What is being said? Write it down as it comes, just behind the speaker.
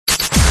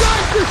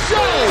the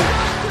show!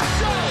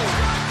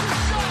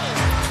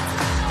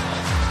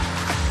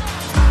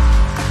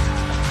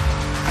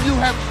 You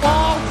have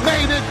all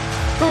made it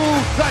to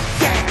the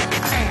dance.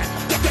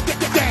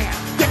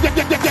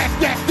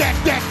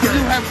 You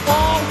have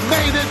all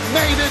made it,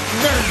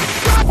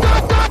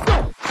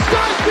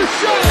 Start the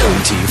show!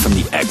 Coming to you from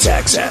the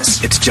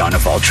X-Axis, it's John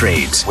of All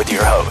Trades with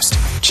your host,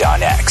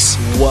 John X.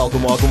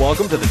 Welcome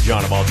to the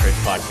John of All Trades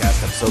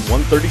podcast, episode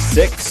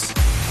 136.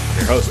 I'm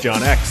your host,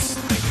 John X.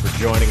 Thanks for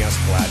joining us.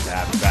 Glad to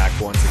have you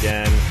back once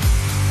again.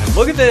 And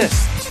look at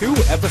this, 2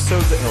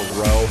 episodes in a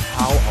row.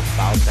 How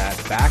about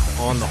that? Back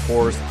on the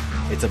horse.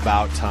 It's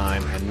about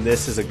time, and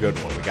this is a good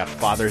one. We got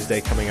Father's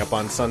Day coming up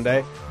on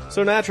Sunday,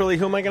 so naturally,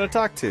 who am I going to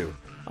talk to?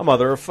 A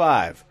mother of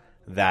 5.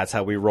 That's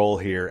how we roll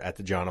here at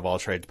the John of All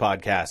Trades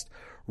podcast.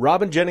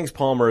 Robin Jennings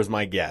Palmer is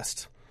my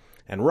guest,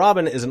 and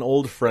Robin is an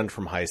old friend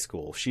from high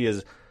school. She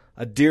is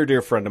a dear,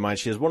 dear friend of mine.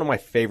 She is one of my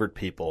favorite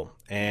people,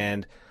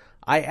 and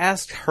I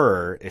asked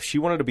her if she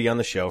wanted to be on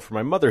the show for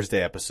my Mother's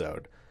Day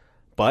episode,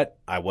 but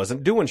I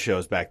wasn't doing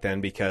shows back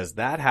then because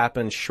that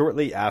happened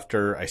shortly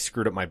after I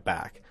screwed up my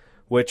back,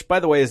 which, by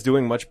the way, is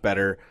doing much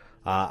better.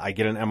 I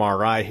get an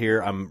MRI here.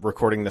 I'm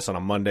recording this on a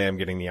Monday. I'm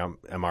getting the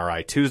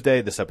MRI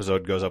Tuesday. This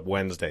episode goes up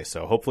Wednesday,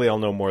 so hopefully I'll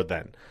know more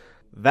then.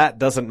 That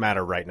doesn't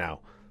matter right now.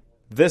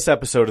 This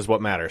episode is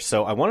what matters.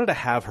 So I wanted to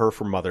have her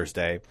for Mother's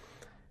Day.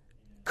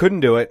 Couldn't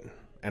do it,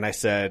 and I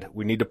said,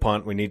 we need to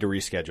punt. We need to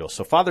reschedule.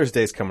 So Father's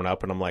Day is coming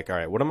up, and I'm like, all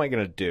right, what am I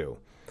going to do?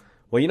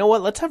 Well, you know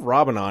what? Let's have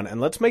Robin on,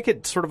 and let's make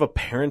it sort of a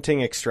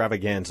parenting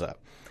extravaganza.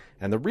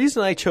 And the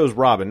reason I chose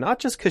Robin, not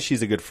just because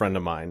she's a good friend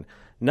of mine,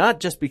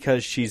 not just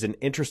because she's an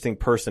interesting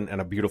person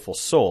and a beautiful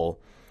soul,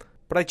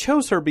 but I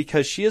chose her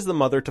because she is the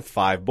mother to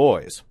 5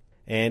 boys.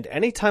 And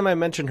anytime I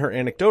mention her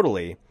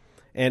anecdotally,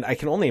 and I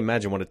can only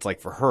imagine what it's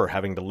like for her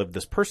having to live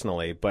this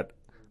personally, but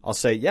I'll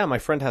say, yeah, my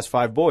friend has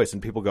 5 boys,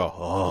 and people go,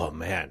 oh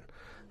man,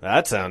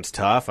 that sounds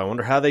tough. I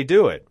wonder how they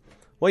do it.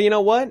 Well, you know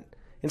what?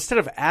 Instead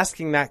of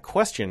asking that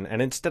question, and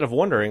instead of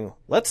wondering,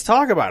 let's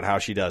talk about how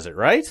she does it,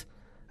 right?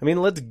 I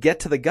mean, let's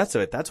get to the guts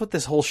of it. That's what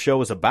this whole show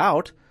is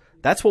about.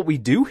 That's what we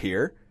do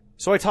here.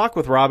 So I talk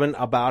with Robin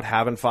about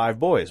having 5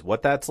 boys,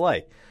 what that's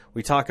like.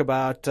 We talk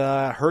about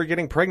her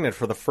getting pregnant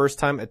for the first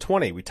time at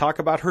 20. We talk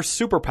about her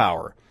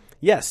superpower.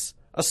 Yes,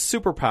 a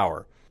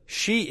superpower.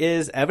 She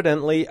is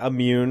evidently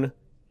immune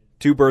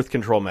to birth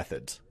control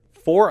methods.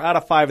 4 out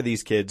of 5 of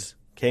these kids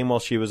came while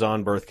she was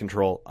on birth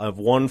control of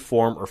one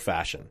form or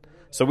fashion.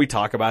 So we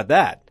talk about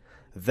that.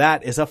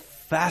 That is a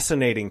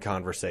fascinating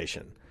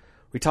conversation.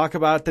 We talk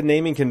about the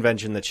naming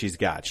convention that she's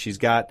got. She's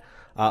got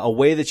a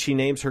way that she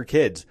names her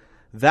kids.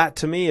 That,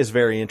 to me, is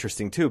very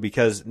interesting, too,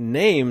 because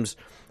names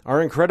are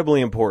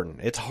incredibly important.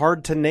 It's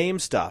hard to name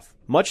stuff,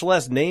 much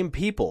less name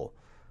people.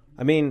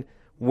 I mean,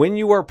 when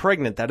you are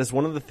pregnant, that is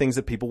one of the things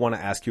that people want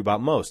to ask you about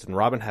most, and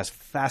Robin has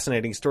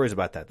fascinating stories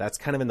about that. That's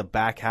kind of in the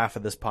back half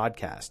of this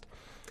podcast.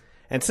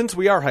 And since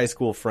we are high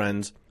school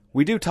friends,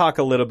 we do talk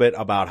a little bit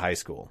about high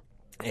school,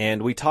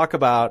 and we talk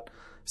about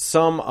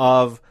some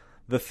of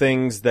the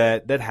things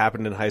that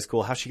happened in high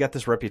school, how she got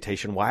this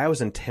reputation, why I was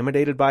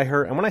intimidated by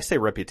her. And when I say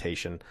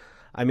reputation,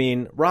 I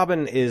mean,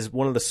 Robin is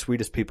one of the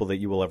sweetest people that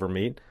you will ever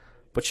meet,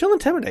 but she'll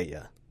intimidate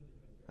you.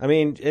 I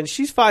mean, and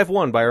she's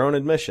 5'1" by her own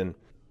admission,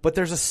 but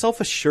there's a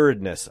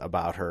self-assuredness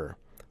about her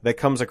that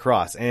comes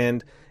across.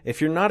 And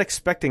if you're not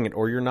expecting it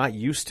or you're not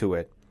used to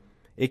it,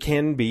 it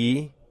can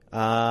be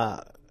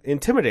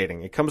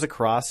intimidating. It comes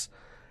across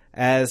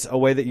as a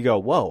way that you go,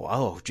 whoa,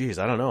 oh, geez,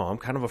 I don't know. I'm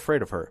kind of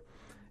afraid of her.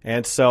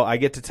 And so I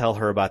get to tell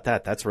her about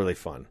that. That's really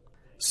fun.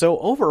 So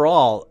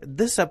overall,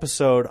 this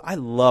episode, I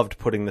loved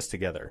putting this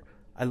together.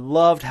 I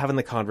loved having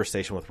the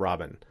conversation with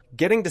Robin.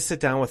 Getting to sit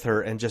down with her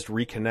and just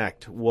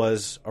reconnect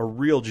was a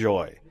real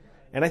joy.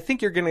 And I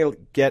think you're going to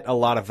get a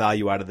lot of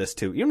value out of this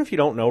too. Even if you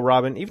don't know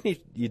Robin, even if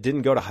you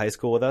didn't go to high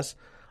school with us,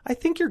 I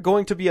think you're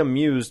going to be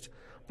amused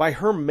by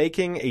her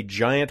making a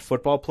giant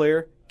football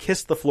player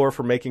kiss the floor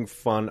for making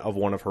fun of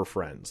one of her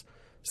friends.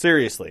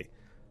 Seriously,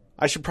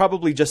 I should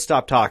probably just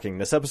stop talking.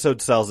 This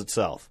episode sells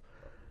itself.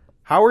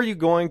 How are you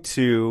going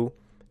to,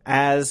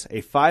 as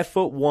a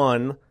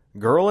 5'1"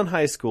 girl in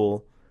high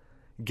school,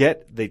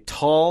 get the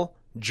tall,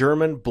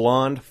 German,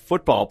 blonde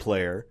football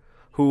player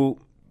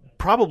who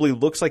probably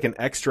looks like an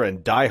extra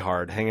in Die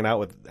Hard hanging out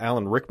with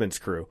Alan Rickman's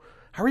crew?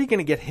 How are you going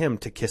to get him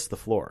to kiss the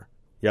floor?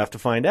 You have to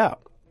find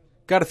out.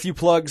 Got a few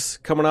plugs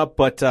coming up,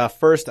 but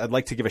first I'd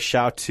like to give a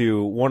shout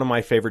to one of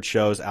my favorite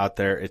shows out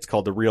there. It's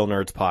called the Real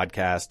Nerds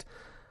Podcast.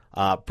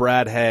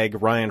 Brad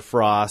Haig, Ryan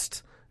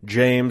Frost,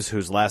 James,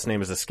 whose last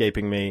name is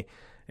escaping me,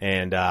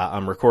 and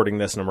I'm recording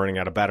this and I'm running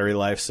out of battery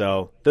life,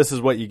 so this is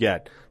what you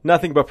get.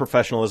 Nothing but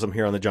professionalism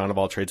here on the John of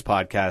All Trades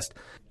podcast.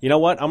 You know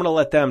what? I'm going to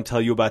let them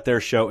tell you about their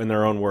show in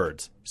their own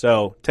words.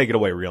 So take it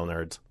away, Real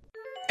Nerds.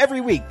 Every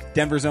week,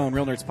 Denver's own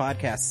Real Nerds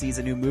podcast sees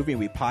a new movie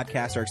and we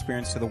podcast our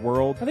experience to the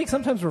world. I think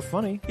sometimes we're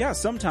funny. Yeah,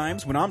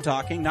 sometimes when I'm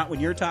talking, not when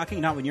you're talking,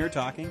 not when you're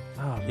talking.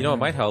 Oh, you know, it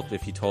might help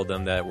if you told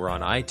them that we're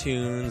on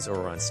iTunes or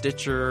we're on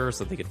Stitcher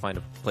so they could find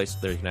a place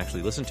where you can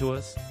actually listen to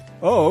us.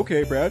 Oh,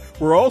 okay, Brad.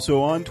 We're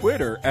also on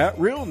Twitter at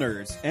Real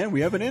Nerds, and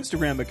we have an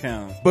Instagram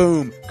account.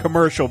 Boom.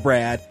 Commercial,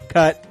 Brad.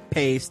 Cut,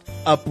 paste,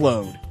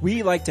 upload.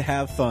 We like to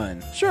have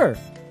fun. Sure.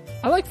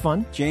 I like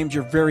fun. James,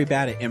 you're very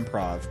bad at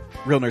improv.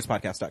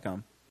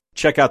 RealNerdsPodcast.com.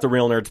 Check out the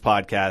Real Nerds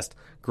podcast.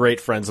 Great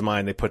friends of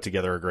mine. They put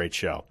together a great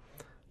show.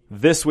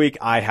 This week,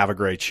 I have a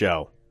great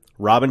show.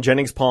 Robin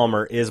Jennings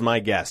Palmer is my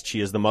guest.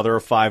 She is the mother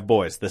of 5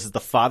 boys. This is the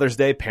Father's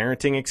Day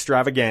Parenting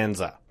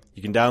Extravaganza.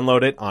 You can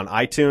download it on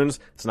iTunes.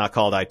 It's not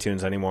called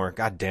iTunes anymore.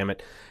 God damn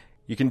it.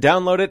 You can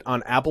download it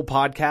on Apple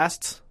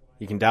Podcasts.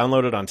 You can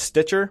download it on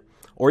Stitcher.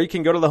 Or you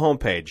can go to the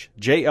homepage,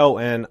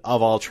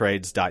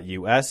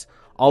 jonofalltrades.us.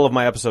 All of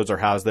my episodes are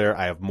housed there.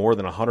 I have more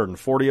than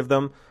 140 of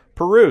them.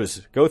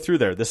 Peruse. Go through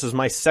there. This is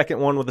my second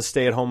one with a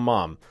stay-at-home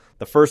mom.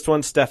 The first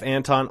one, Steph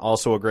Anton,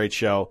 also a great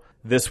show.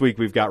 This week,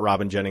 we've got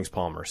Robin Jennings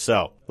Palmer.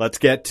 So, let's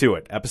get to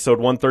it. Episode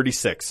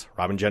 136.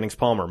 Robin Jennings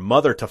Palmer,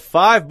 mother to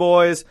 5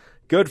 boys,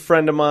 good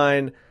friend of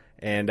mine,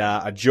 and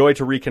a joy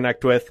to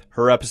reconnect with.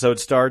 Her episode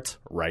starts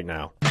right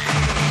now.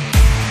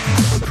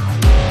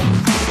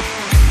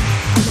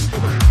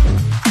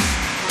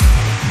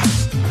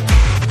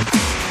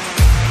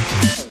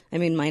 I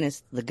mean,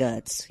 minus the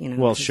guts, you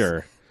know. Well,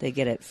 sure. They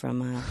get it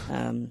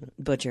from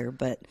Butcher,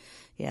 but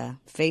yeah,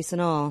 face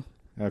and all.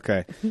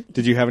 Okay.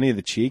 Did you have any of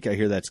the cheek? I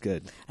hear that's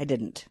good. I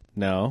didn't.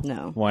 No?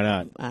 No. Why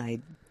not?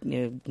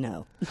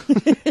 No.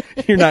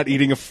 You're not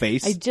eating a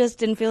face? I just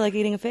didn't feel like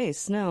eating a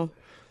face, no.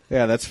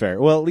 Yeah, that's fair.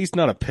 Well, at least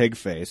not a pig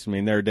face. I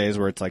mean, there are days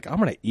where it's like, I'm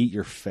going to eat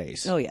your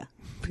face. Oh, yeah.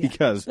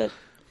 Because... Yeah.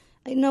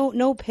 But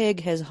no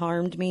pig has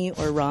harmed me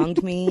or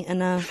wronged me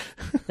enough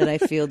that I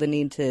feel the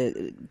need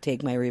to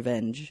take my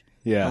revenge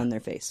on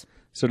their face.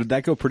 So did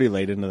that go pretty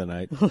late into the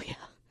night? Oh, yeah.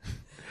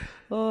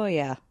 Oh,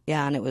 yeah.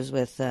 Yeah, and it was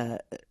with a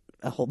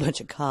whole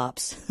bunch of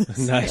cops.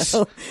 Nice.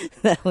 So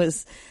that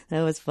was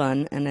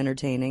fun and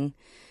entertaining.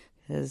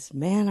 Because,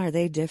 man, are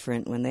they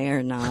different when they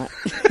are not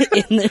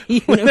in the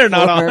uniform. When they're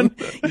not on.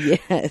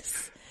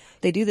 Yes.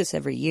 They do this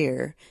every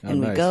year,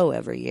 and nice. we go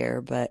every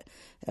year, but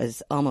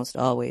as almost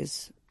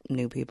always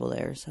new people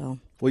there. So.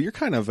 Well, you're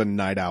kind of a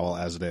night owl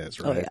as it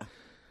is, right? Oh,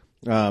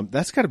 yeah.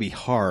 That's got to be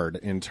hard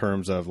in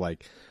terms of,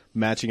 like,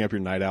 matching up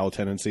your night owl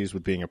tendencies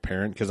with being a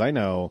parent. Because I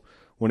know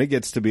when it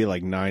gets to be,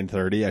 like,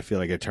 9:30, I feel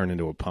like I turn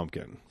into a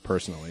pumpkin,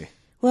 personally.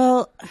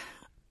 Well,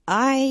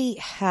 I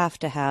have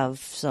to have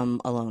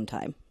some alone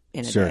time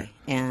in a day.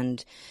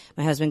 And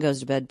my husband goes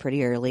to bed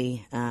pretty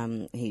early.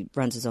 He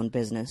runs his own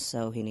business,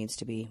 so he needs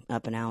to be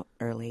up and out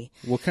early.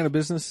 What kind of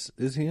business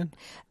is he in?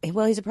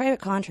 Well, he's a private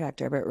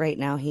contractor, but right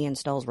now he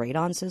installs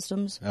radon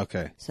systems.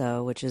 Okay.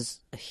 So, which is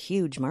a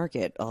huge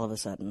market all of a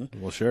sudden.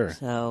 Well, sure.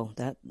 So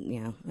that,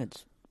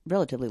 it's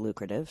relatively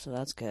lucrative, so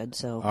that's good.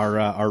 So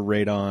our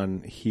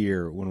radon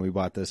here, when we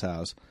bought this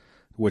house,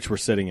 which we're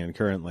sitting in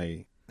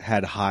currently,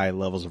 had high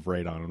levels of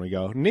radon, and we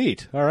go,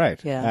 neat, all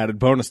right. Yeah. Added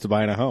bonus to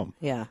buying a home.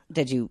 Yeah.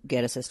 Did you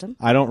get a system?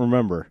 I don't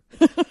remember.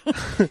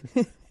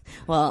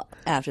 Well,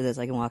 after this,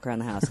 I can walk around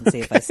the house and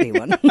see if I see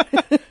one.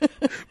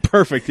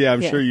 Perfect. Yeah,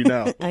 I'm sure you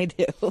know. I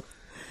do.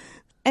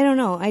 I don't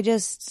know.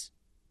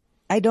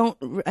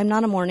 I'm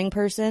not a morning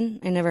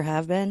person. I never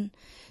have been.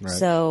 Right.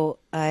 So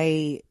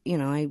I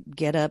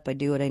get up, I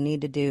do what I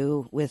need to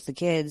do with the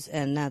kids,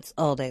 and that's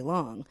all day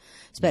long,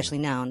 especially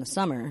now in the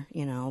summer,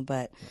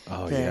 but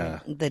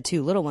the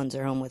 2 little ones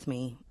are home with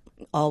me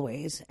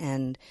always.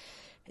 And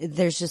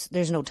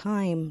there's no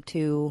time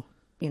to,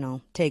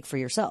 take for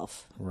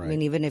yourself. Right. I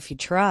mean, even if you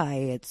try,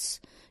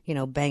 it's,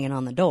 banging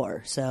on the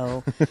door.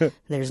 So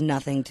there's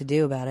nothing to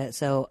do about it.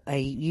 So I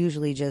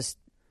usually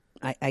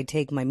I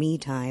take my me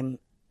time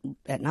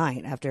at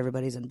night after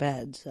everybody's in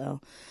bed.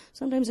 So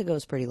sometimes it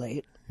goes pretty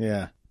late.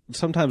 Yeah.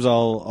 Sometimes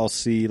I'll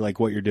see like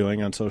what you're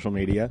doing on social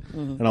media,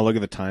 and I'll look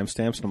at the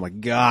timestamps, and I'm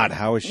like, God,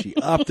 how is she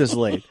up this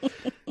late?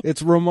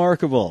 It's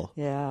remarkable.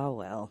 Yeah,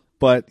 well.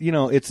 But,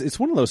 it's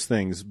one of those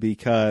things,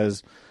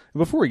 because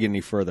before we get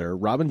any further,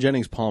 Robin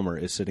Jennings Palmer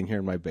is sitting here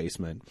in my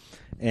basement,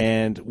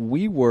 and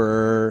we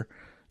were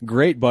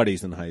great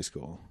buddies in high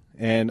school.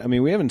 And, I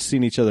mean, we haven't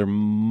seen each other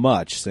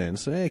much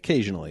since,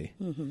 occasionally.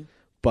 Mm-hmm.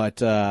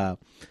 But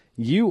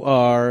you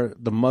are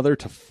the mother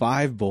to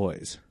 5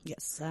 boys.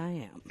 Yes,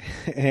 I am.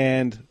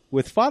 And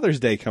with Father's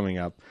Day coming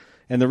up,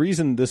 and the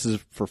reason this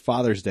is for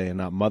Father's Day and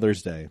not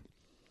Mother's Day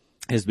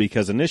is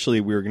because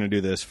initially we were going to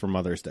do this for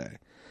Mother's Day.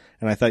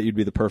 And I thought you'd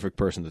be the perfect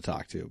person to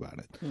talk to about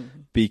it. Mm-hmm.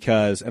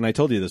 Because, and I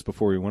told you this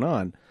before we went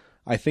on,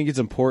 I think it's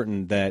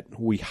important that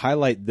we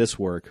highlight this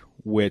work,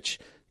 which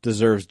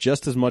deserves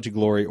just as much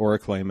glory or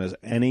acclaim as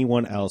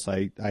anyone else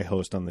I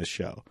host on this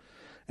show.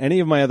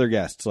 Any of my other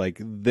guests, like,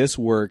 this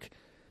work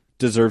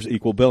deserves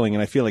equal billing,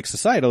 and I feel like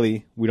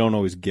societally we don't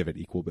always give it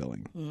equal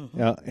billing.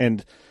 Mm-hmm.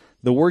 And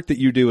the work that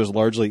you do is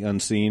largely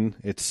unseen.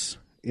 It's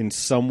in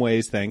some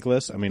ways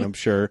thankless. I mean, I'm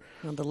sure.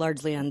 Well, the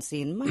largely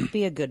unseen might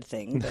be a good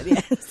thing, but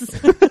yes.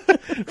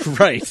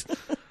 Right.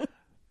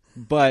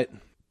 But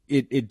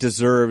it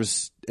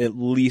deserves at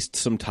least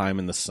some time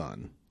in the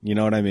sun. You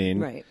know what I mean?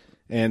 Right.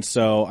 And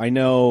so I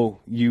know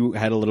you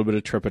had a little bit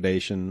of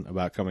trepidation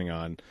about coming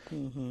on.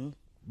 Mm-hmm.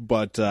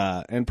 but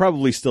and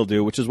probably still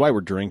do, which is why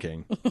we're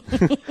drinking.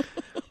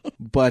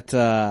 But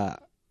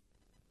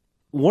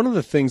one of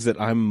the things that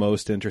I'm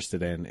most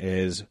interested in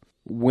is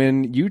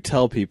when you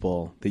tell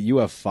people that you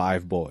have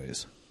 5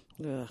 boys.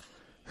 Ugh.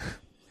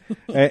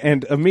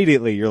 And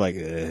immediately you're like,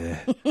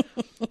 ugh.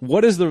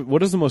 What is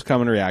the most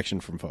common reaction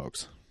from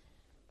folks?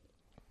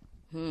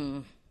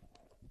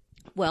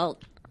 Well,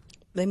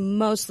 they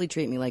mostly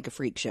treat me like a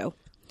freak show.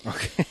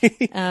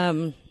 Okay.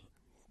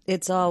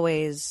 It's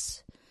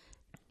always,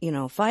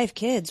 5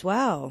 kids.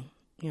 Wow.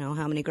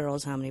 How many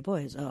girls, how many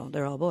boys? Oh,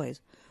 they're all boys.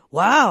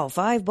 Wow,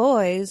 5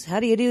 boys. How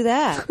do you do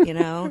that?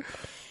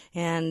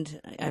 And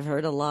I've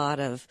heard a lot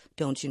of,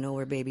 don't you know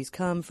where babies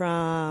come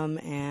from?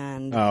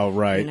 And, oh,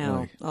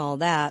 right. all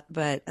that.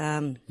 But,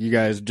 you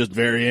guys just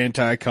very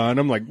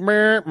anti-condom, like,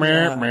 meh,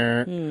 meh,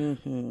 meh.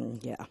 Mm-hmm,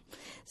 yeah.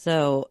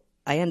 So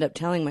I end up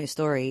telling my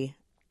story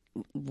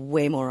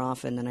way more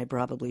often than I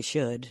probably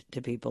should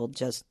to people,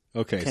 just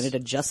kind of to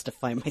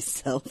justify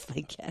myself,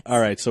 I guess.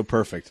 All right, so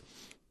perfect.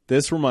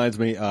 This reminds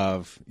me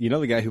of,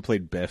 the guy who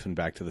played Biff in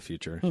Back to the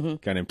Future, a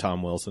guy named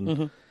Tom Wilson?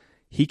 Mm-hmm.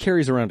 He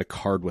carries around a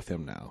card with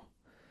him now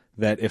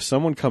that if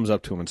someone comes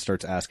up to him and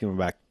starts asking him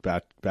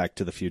back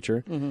to the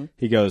future,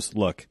 he goes,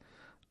 look,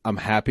 I'm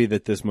happy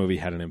that this movie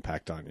had an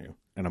impact on you,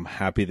 and I'm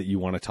happy that you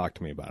want to talk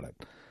to me about it.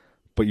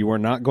 But you are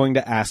not going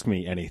to ask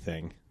me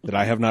anything that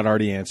I have not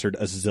already answered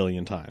a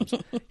zillion times.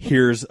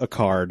 Here's a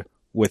card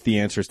with the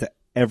answers to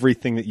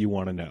everything that you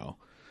want to know.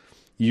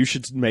 You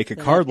should make a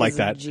card like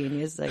that.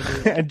 Genius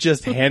idea. And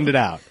just hand it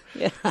out.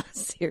 Yeah,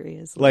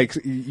 seriously. Like,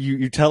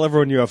 you tell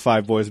everyone you have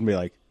 5 boys and be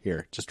like,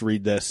 here, just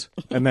read this.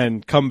 And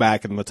then come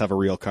back and let's have a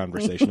real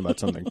conversation about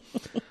something.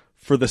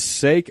 For the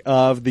sake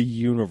of the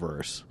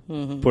universe,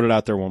 put it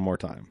out there one more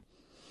time.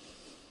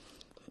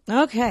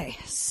 Okay,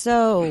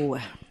 so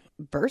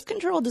birth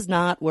control does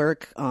not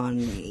work on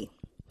me.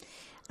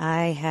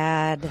 I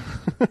had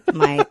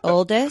my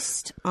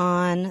oldest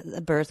on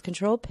the birth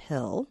control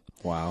pill.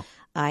 Wow.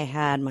 I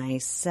had my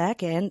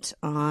second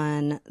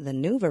on the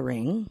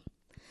NuvaRing.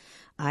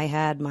 I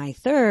had my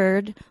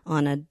third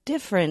on a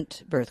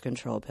different birth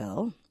control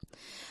pill.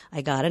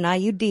 I got an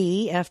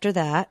IUD after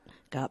that,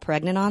 got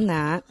pregnant on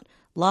that,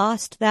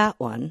 lost that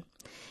one.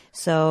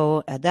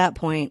 So at that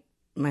point,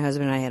 my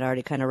husband and I had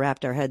already kind of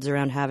wrapped our heads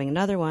around having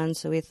another one.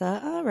 So we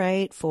thought, all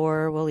right,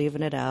 4, we'll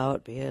even it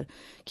out, be a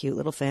cute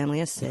little family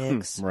of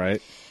 6.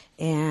 Right.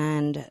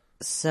 And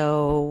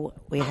so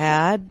we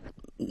had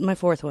my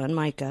 4th one,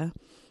 Micah.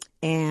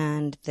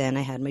 And then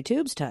I had my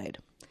tubes tied.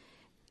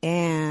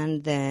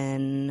 And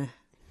then,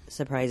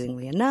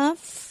 surprisingly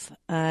enough,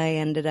 I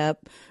ended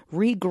up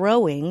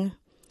regrowing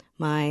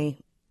my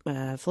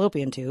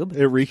fallopian tube.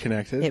 It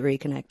reconnected? It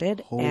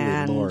reconnected. Holy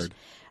and Lord.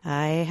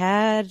 I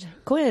had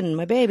Quinn,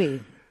 my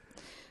baby.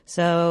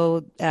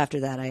 So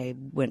after that, I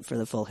went for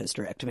the full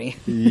hysterectomy.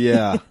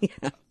 Yeah.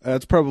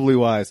 That's probably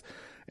wise.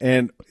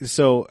 And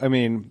so,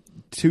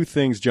 2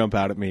 things jump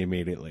out at me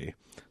immediately.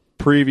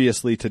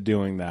 Previously to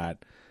doing that,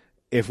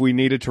 if we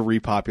needed to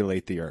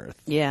repopulate the earth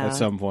at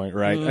some point,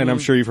 right? And I'm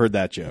sure you've heard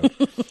that joke.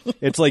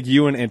 It's like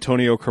you and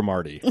Antonio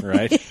Cromartie,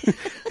 right?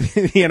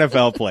 The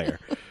NFL player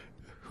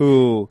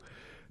who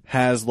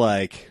has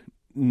like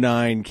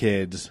 9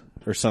 kids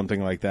or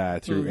something like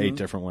that through 8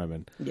 different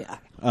women.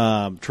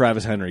 Yeah.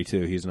 Travis Henry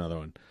too. He's another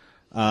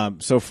one.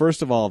 So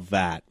first of all,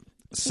 that.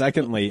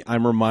 Secondly,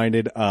 I'm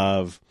reminded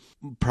of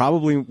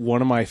probably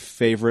one of my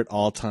favorite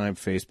all-time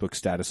Facebook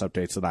status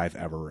updates that I've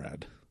ever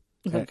read.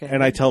 Okay.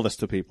 And I tell this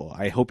to people.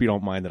 I hope you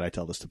don't mind that I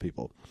tell this to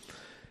people.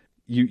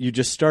 You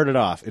just start it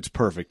off. It's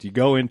perfect. You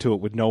go into it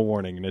with no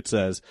warning, and it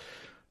says,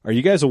 are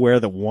you guys aware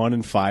that 1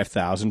 in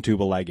 5,000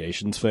 tubal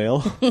ligations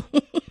fail?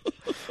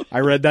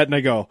 I read that, and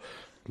I go,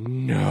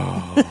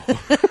 no.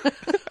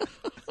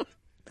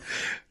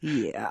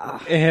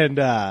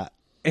 Yeah.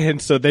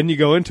 And so then you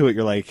go into it.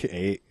 You're like,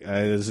 hey,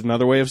 there's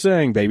another way of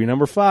saying baby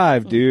number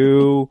 5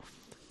 due.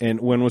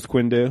 And when was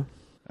Quinn due?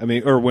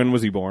 Or when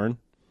was he born?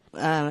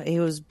 He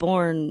was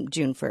born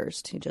June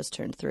 1st. He just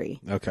turned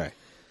 3. Okay.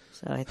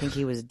 So I think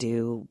he was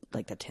due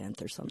like the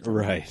 10th or something.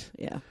 Right.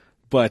 Yeah.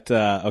 But,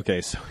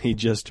 okay, so he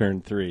just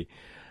turned 3.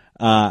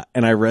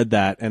 And I read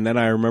that, and then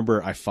I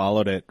remember I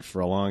followed it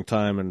for a long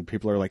time, and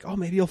people are like, oh,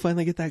 maybe you'll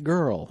finally get that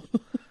girl.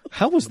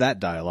 How was that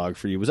dialogue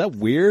for you? Was that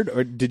weird,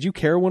 or did you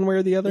care one way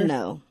or the other?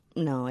 No,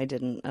 I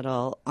didn't at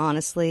all.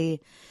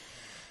 Honestly,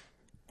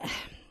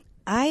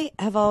 I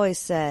have always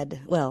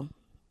said,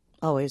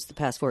 always the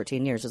past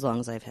 14 years, as long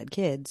as I've had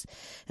kids,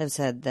 have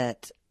said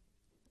that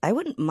I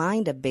wouldn't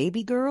mind a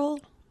baby girl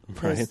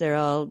because they're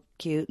all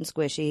cute and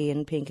squishy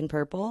and pink and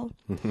purple.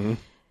 Mm-hmm.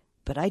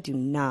 But I do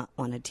not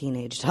want a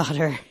teenage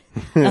daughter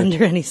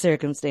under any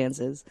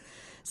circumstances.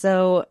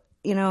 So,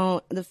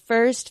 the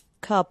first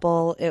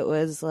couple, it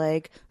was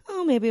like,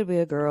 oh, maybe it'll be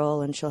a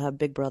girl and she'll have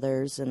big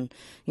brothers and,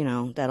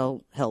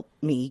 that'll help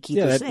me keep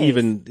her safe.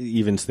 Yeah, that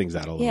evens things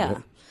out a little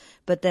bit.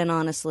 But then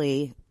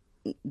honestly,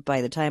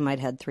 by the time I'd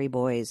had 3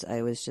 boys,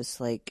 I was just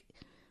like,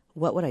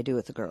 what would I do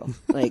with the girl?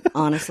 Like,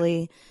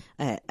 honestly,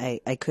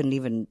 I couldn't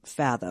even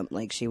fathom.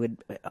 Like, she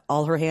would,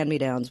 all her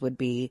hand-me-downs would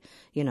be,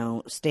 you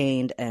know,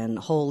 stained and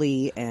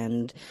holy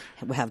and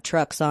have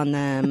trucks on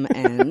them.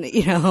 And,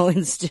 you know,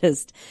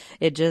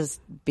 it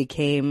just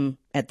became,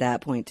 at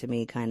that point to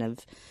me, kind of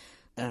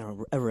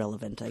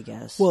irrelevant, I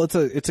guess. Well,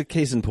 it's a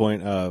case in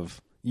point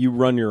of you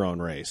run your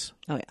own race.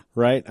 Oh, yeah.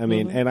 Right? I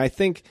mean, and I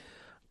think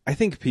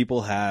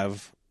people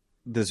have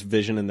this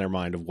vision in their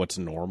mind of what's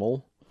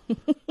normal.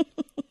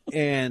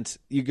 And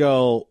you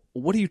go,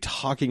 what are you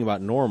talking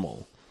about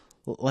normal?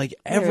 Like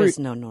there is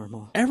no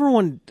normal.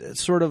 Everyone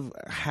sort of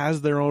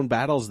has their own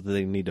battles that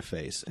they need to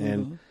face.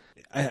 And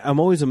I'm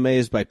always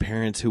amazed by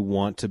parents who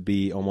want to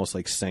be almost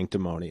like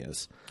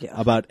sanctimonious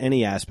about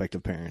any aspect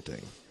of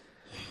parenting.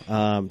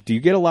 Do you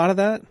get a lot of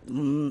that?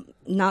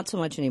 Not so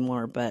much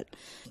anymore, but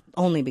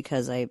only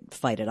because I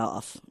fight it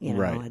off. You know,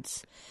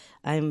 right.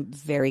 I'm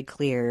very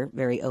clear,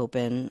 very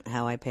open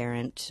how I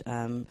parent.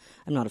 I'm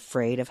not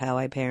afraid of how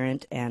I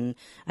parent, and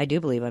I do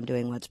believe I'm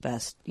doing what's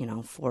best, you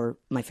know, for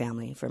my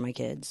family, for my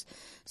kids.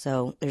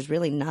 So there's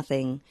really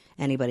nothing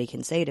anybody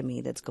can say to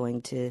me that's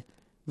going to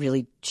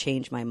really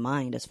change my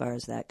mind as far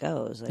as that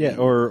goes. I mean,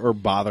 or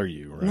bother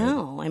you, right?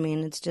 No, I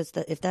mean, it's just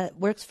that if that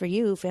works for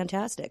you,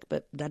 fantastic,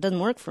 but that doesn't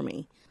work for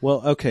me.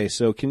 Well, okay,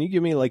 so can you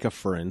give me like a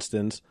for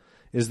instance?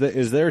 Is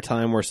there a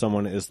time where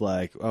someone is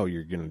like, "Oh,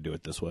 you're going to do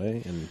it this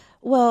way"? And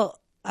well,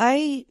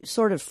 I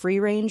sort of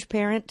free range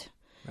parent.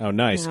 Oh,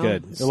 nice, you know?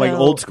 Good. Like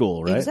old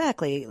school, right?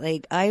 Exactly.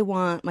 Like I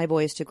want my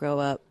boys to grow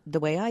up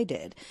the way I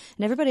did.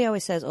 And everybody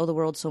always says, "Oh, the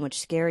world's so much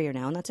scarier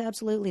now," and that's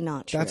absolutely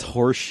not true. That's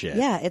horseshit.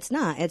 Yeah, it's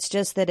not. It's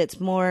just that it's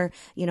more,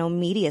 you know,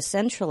 media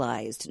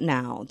centralized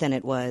now than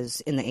it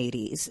was in the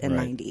 80s and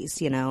 90s,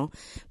 you know.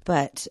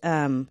 But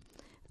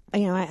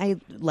you know, I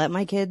let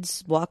my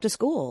kids walk to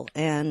school,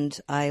 and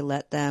I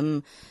let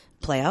them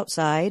play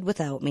outside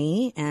without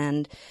me.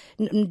 And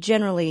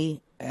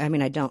generally, I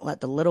mean, I don't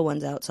let the little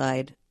ones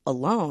outside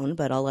alone,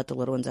 but I'll let the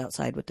little ones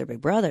outside with their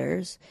big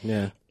brothers.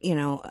 Yeah. You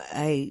know,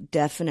 I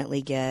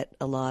definitely get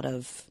a lot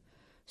of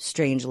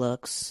strange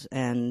looks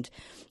and,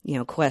 you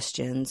know,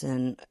 questions.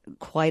 And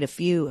quite a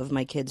few of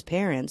my kids'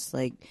 parents,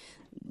 like,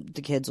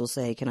 the kids will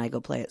say, "Can I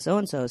go play at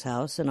so-and-so's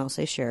house?" And I'll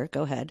say, "Sure,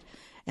 go ahead."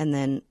 And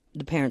then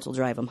the parents will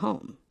drive them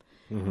home.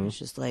 It's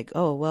just like,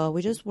 "Oh, well,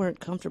 we just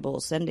weren't comfortable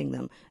sending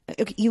them."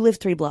 Okay, you live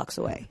 3 blocks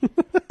away,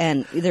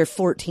 and they're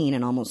 14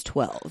 and almost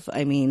 12.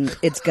 I mean,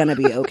 it's going to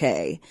be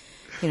okay.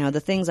 You know,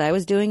 the things I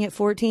was doing at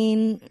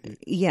 14,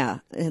 yeah,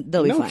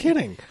 they'll be fine. No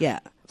kidding. Yeah.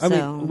 I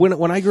mean,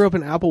 when I grew up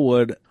in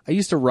Applewood, I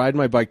used to ride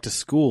my bike to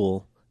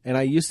school, and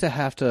I used to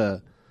have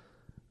to,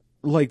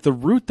 like, the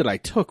route that I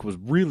took was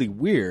really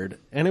weird,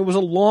 and it was a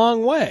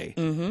long way.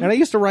 And I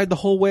used to ride the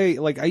whole way.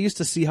 Like, I used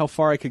to see how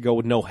far I could go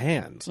with no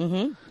hands.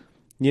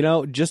 You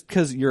know, just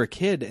because you're a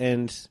kid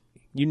and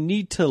you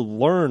need to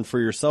learn for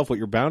yourself what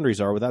your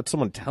boundaries are without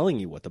someone telling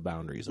you what the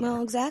boundaries are.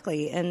 Well,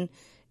 exactly. And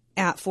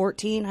at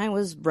 14, I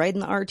was riding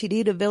the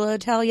RTD to Villa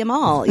Italia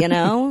Mall, you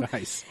know?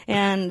 Nice.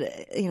 And,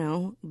 you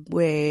know,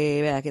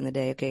 way back in the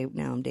day, okay,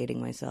 now I'm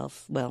dating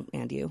myself. Well,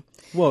 and you.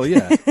 Well,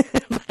 yeah.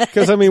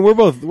 Because, I mean, we're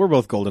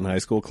both Golden High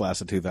School, class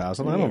of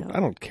 2000. I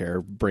don't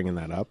care bringing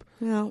that up.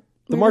 Well,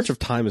 the march of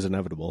time is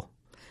inevitable.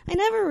 I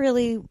never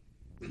really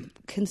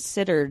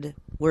considered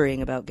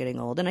worrying about getting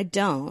old, and I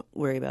don't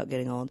worry about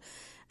getting old.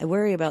 I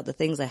worry about the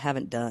things I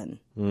haven't done.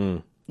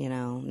 You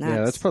know,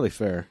 that's probably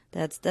fair.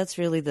 That's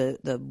really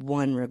the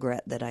one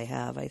regret that I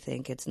have. I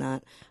think it's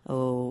not,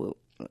 oh,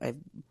 I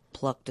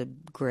plucked a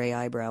gray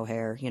eyebrow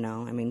hair. You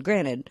know, I mean,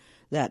 granted,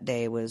 that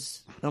day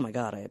was, oh my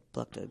God, I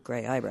plucked a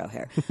gray eyebrow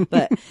hair.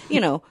 But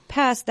you know,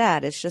 past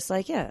that, it's just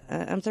like, yeah,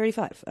 I'm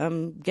 35.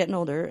 I'm getting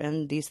older,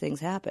 and these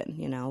things happen.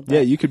 You know. But,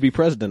 yeah, you could be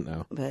president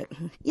now. But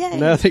yeah,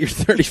 now that you're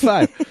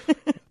 35.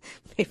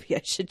 Maybe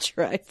I should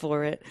try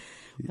for it.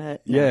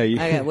 But no,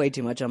 yeah, I got way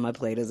too much on my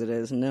plate as it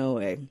is. No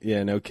way.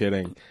 Yeah, no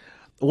kidding.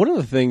 One of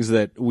the things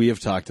that we have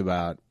talked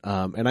about,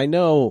 and I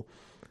know,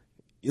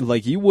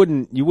 like, you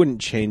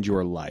wouldn't change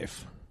your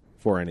life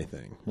for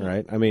anything,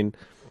 right? I mean,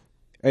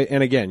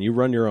 and again, you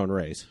run your own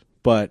race.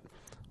 But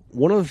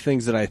one of the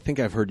things that I think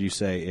I've heard you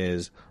say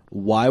is,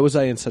 why was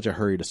I in such a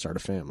hurry to start a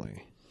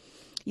family?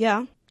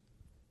 Yeah.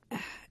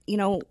 You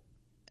know,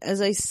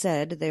 as I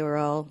said, they were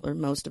all, or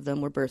most of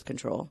them were birth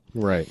control.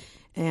 Right.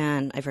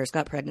 And I first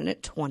got pregnant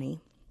at 20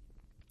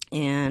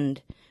 and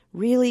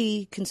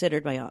really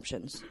considered my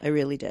options. I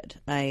really did.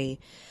 I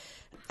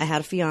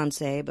had a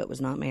fiance but was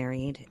not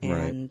married,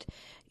 and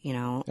you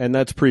know, and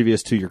that's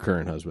previous to your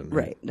current husband,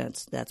 right?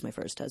 That's my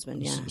first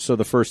husband. Yeah. So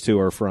the first two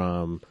are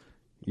from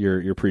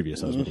your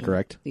previous husband,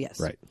 correct? Yes.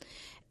 Right.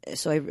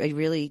 So I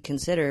really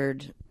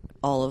considered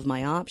all of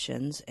my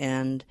options,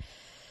 and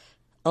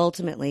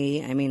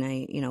ultimately, I mean,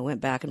 I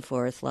went back and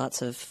forth,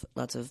 lots of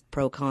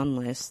pro-con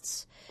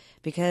lists.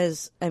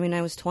 Because, I mean,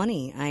 I was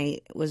 20. I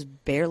was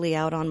barely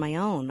out on my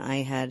own. I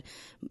had,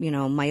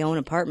 my own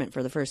apartment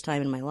for the first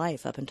time in my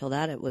life. Up until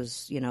that, it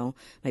was,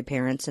 my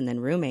parents and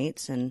then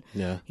roommates. And,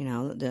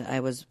 I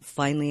was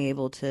finally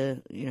able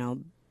to,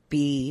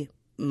 be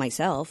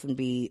myself and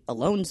be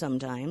alone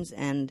sometimes.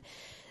 And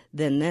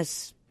then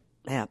this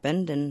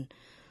happened, and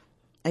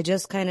I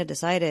just kind of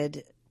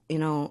decided,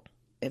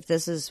 if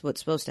this is what's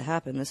supposed to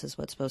happen, this is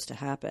what's supposed to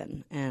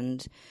happen.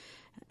 And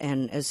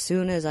as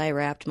soon as I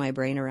wrapped my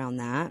brain around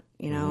that,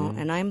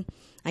 and I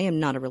am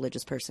not a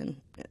religious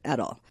person at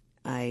all.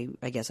 I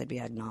guess I'd be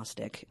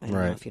agnostic. I don't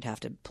know if you'd have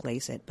to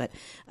place it, but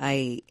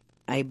I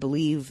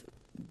believe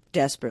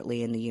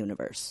desperately in the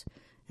universe,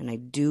 and I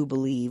do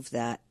believe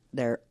that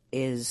there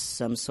is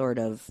some sort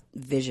of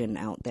vision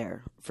out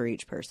there for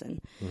each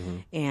person,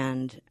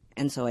 and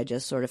so I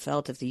just sort of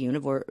felt if the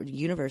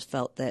universe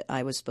felt that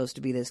I was supposed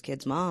to be this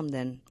kid's mom,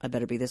 then I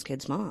better be this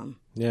kid's mom.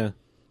 Yeah,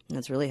 and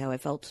that's really how I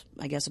felt,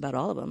 I guess, about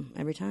all of them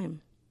every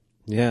time.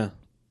 Yeah,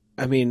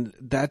 I mean,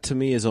 that to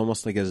me is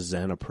almost like a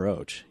Zen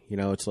approach.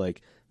 It's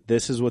like,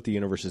 this is what the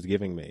universe is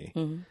giving me.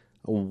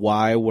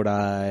 Why would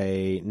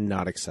I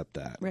not accept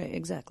that? Right,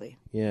 exactly.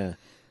 Yeah.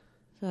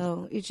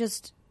 So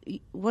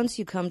once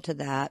you come to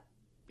that,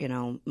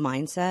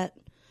 mindset,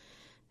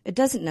 it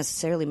doesn't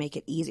necessarily make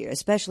it easier,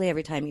 especially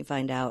every time you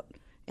find out,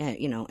 and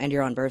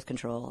you're on birth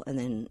control, and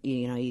then,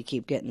 you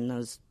keep getting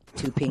those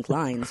 2 pink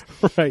lines.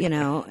 Right.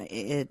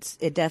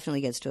 It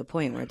definitely gets to a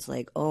point where it's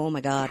like, oh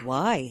my God,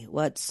 why?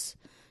 What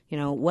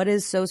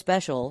is so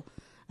special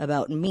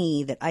about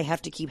me that I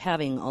have to keep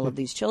having all of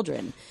these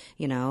children,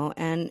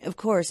 and of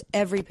course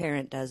every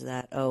parent does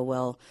that. Oh,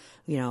 well,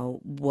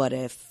 what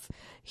if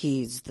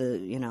he's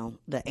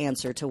the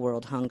answer to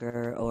world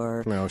hunger,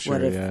 or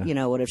what if,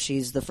 what if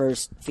she's the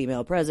first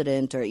female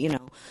president, or,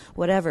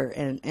 whatever.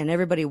 And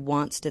everybody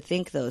wants to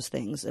think those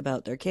things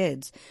about their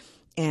kids.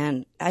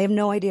 And I have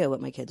no idea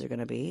what my kids are going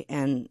to be.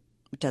 And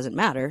it doesn't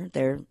matter.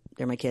 They're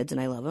my kids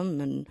and I love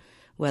them. And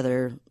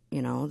whether,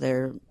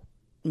 they're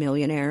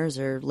millionaires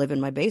or live in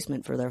my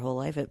basement for their whole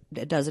life,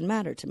 it doesn't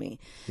matter to me.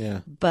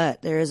 Yeah.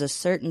 But there is a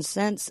certain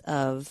sense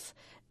of,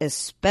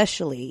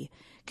 especially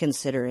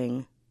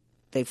considering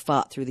they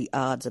fought through the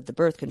odds of the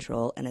birth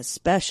control, and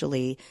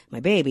especially my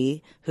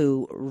baby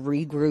who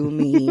regrew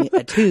me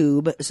a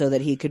tube so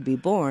that he could be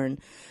born.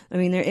 I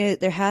mean,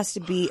 there has to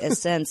be a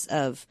sense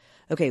of,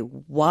 okay,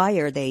 why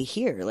are they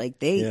here? Like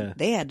they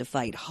had to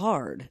fight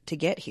hard to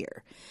get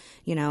here,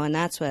 and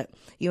that's what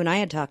you and I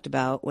had talked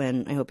about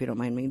when, I hope you don't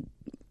mind me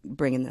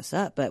bringing this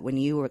up, but when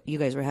you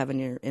guys were having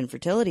your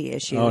infertility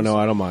issues. Oh no,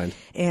 I don't mind.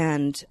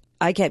 And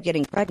I kept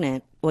getting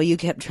pregnant. Well, you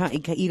guys kept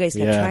trying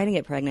to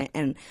get pregnant,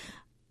 and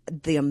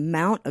the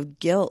amount of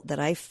guilt that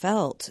I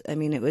felt, I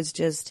mean, it was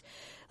just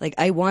like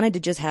I wanted to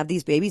just have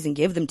these babies and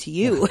give them to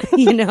you,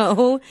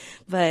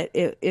 but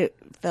it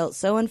felt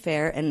so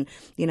unfair. And,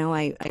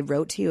 I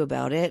wrote to you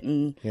about it,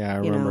 and, I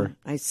remember.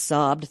 I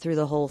sobbed through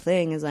the whole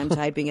thing as I'm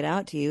typing it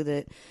out to you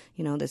that,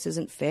 this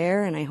isn't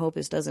fair, and I hope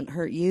this doesn't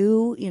hurt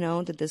you,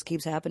 that this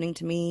keeps happening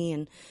to me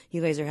and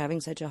you guys are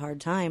having such a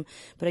hard time.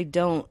 But I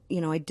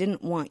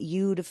didn't want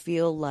you to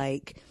feel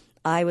like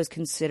I was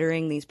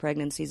considering these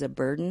pregnancies a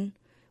burden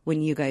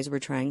when you guys were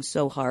trying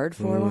so hard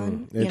for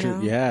one.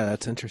 Yeah,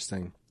 that's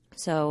interesting.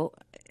 So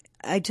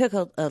I took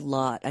a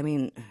lot. I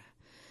mean,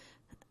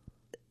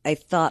 I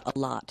thought a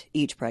lot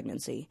each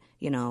pregnancy,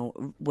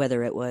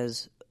 whether it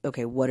was,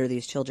 okay, what are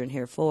these children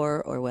here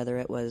for? Or whether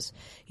it was,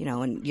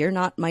 and you're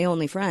not my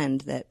only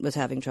friend that was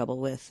having trouble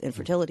with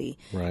infertility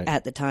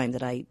at the time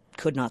that I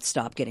could not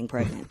stop getting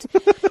pregnant.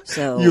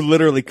 So you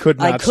literally could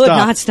not stop. I could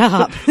not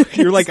stop.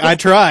 You're like, I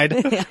tried.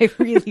 I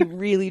really,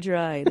 really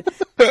tried.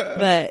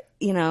 But,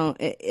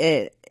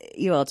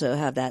 you also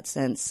have that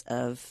sense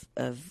of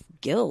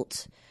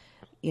guilt,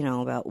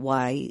 about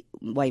why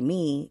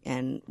me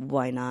and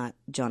why not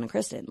John and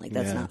Kristen? Like,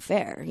 that's not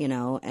fair,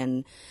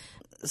 And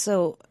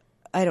so,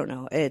 I don't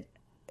know.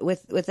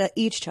 With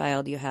each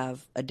child, you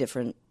have a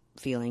different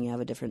feeling. You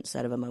have a different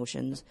set of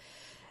emotions.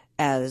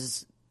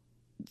 As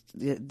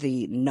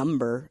the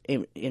number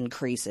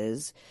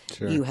increases,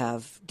 you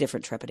have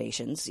different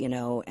trepidations,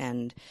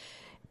 and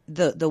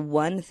the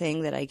one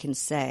thing that I can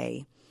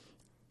say,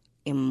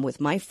 with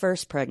my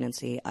first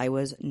pregnancy, I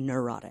was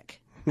neurotic.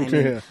 I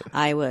mean,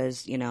 I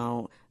was,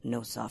 no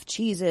soft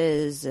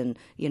cheeses, and,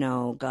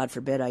 God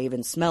forbid I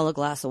even smell a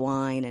glass of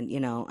wine,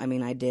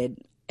 and, I did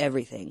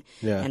everything.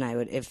 Yeah. And I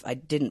would, if I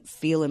didn't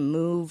feel him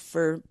move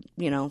for,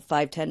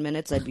 5-10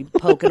 minutes, I'd be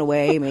poking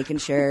away, making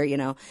sure,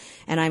 and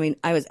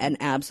I was an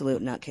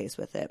absolute nutcase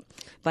with it.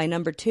 By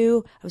number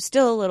 2, I was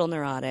still a little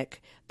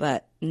neurotic,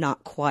 but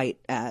not quite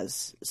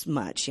as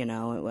much,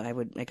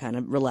 I kind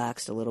of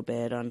relaxed a little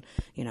bit on,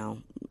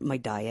 my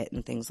diet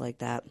and things like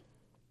that.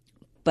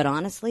 But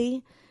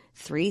honestly,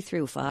 3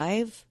 through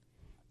 5,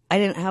 I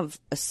didn't have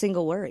a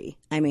single worry.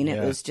 It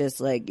was just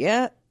like,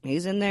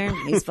 he's in there,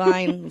 he's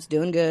fine, he's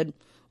doing good.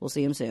 We'll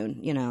see him soon,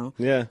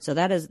 Yeah. So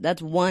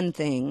that's one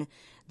thing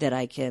that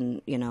I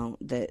can,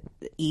 that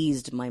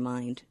eased my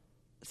mind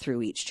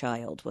through each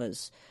child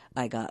was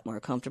I got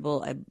more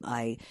comfortable.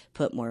 I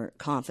put more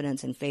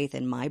confidence and faith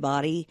in my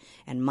body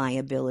and my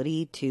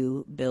ability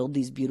to build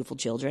these beautiful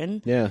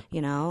children. Yeah.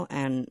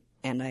 And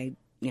I,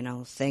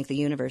 thank the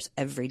universe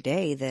every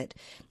day that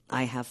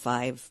I have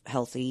 5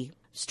 healthy,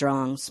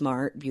 strong,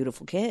 smart,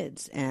 beautiful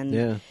kids.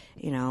 And,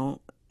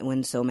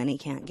 when so many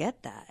can't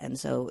get that. And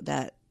so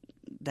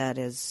that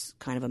is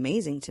kind of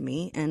amazing to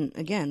me. And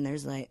again,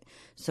 there's like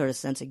sort of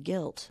sense of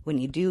guilt when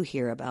you do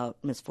hear about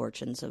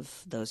misfortunes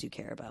of those you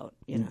care about,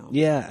 you know.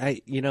 Yeah,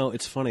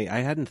 it's funny. I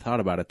hadn't thought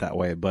about it that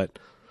way, but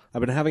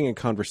I've been having a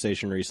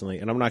conversation recently,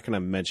 and I'm not going to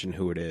mention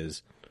who it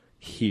is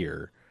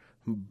here,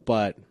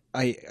 but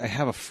I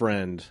have a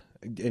friend,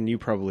 and you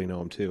probably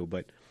know him too,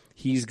 but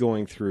he's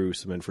going through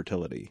some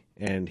infertility,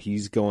 and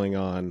he's going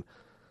on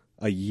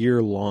a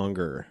year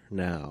longer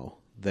now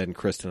than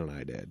Kristen and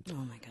I did. Oh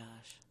my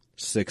gosh.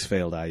 6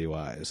 failed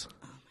IUIs.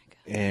 Oh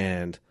my god.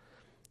 And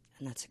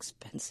that's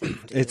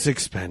expensive. Dude. It's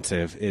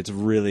expensive. It's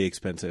really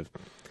expensive.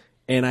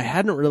 And I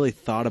hadn't really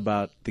thought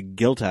about the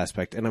guilt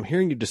aspect, and I'm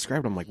hearing you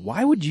describe it. I'm like,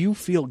 why would you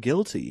feel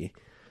guilty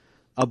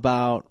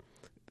about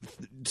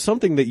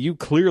something that you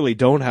clearly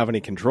don't have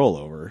any control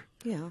over?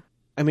 Yeah.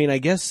 I mean, I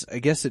guess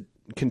it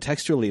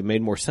contextually it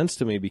made more sense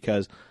to me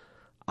because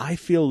I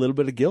feel a little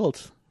bit of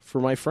guilt for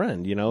my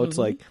friend. You know, it's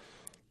like,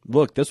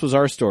 look, this was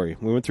our story.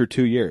 We went through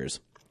 2 years.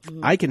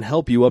 I can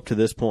help you up to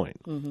this point.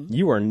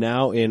 You are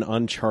now in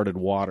uncharted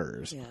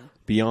waters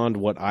beyond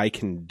what I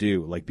can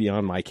do, like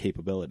beyond my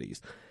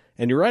capabilities.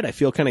 And you're right. I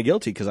feel kind of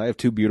guilty because I have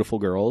 2 beautiful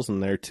girls,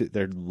 and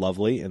they're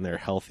lovely, and they're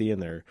healthy,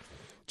 and they're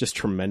just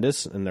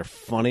tremendous, and they're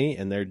funny,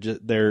 and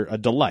they're a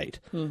delight.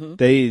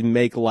 They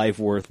make life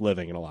worth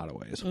living in a lot of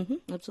ways.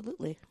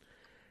 Absolutely.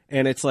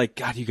 And it's like,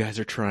 God, you guys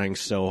are trying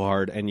so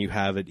hard, and you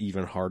have it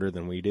even harder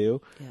than we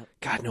do. Yep.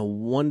 God, no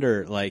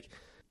wonder. Like,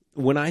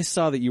 when I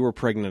saw that you were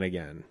pregnant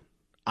again,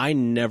 I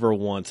never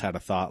once had a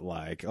thought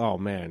like, oh,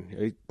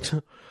 man,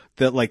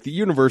 that like the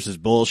universe is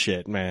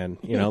bullshit, man.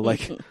 You know,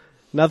 like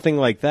nothing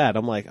like that.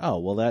 I'm like, oh,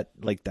 well,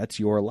 that's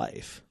your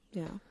life.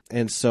 Yeah.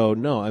 And so,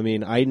 no, I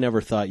mean, I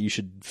never thought you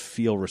should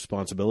feel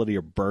responsibility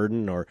or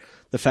burden, or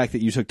the fact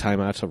that you took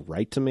time out to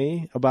write to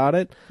me about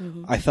it.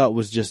 I thought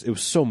it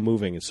was so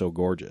moving and so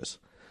gorgeous.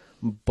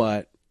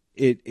 But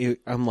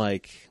I'm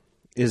like,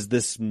 is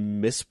this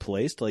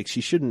misplaced? Like,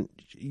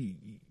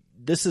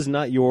 this is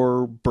not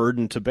your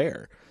burden to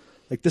bear.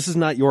 Like, this is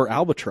not your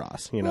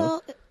albatross, you know?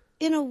 Well,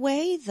 in a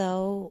way,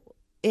 though,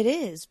 it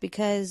is,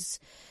 because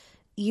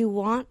you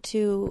want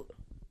to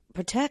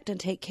protect and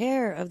take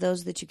care of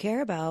those that you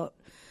care about,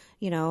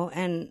 you know,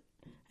 and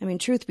I mean,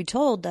 truth be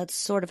told, that's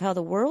sort of how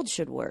the world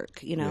should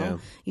work, you know? Yeah.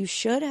 You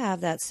should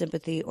have that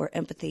sympathy or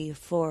empathy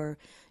for,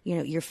 you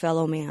know, your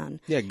fellow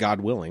man. Yeah,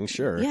 God willing,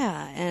 sure.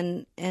 Yeah,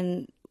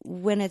 and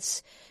when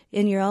it's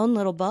in your own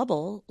little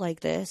bubble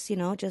like this, you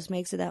know, it just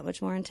makes it that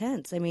much more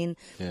intense. I mean,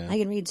 I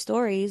can read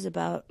stories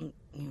about, you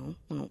know,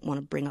 I don't want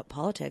to bring up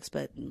politics,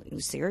 but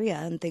Syria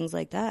and things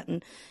like that,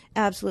 and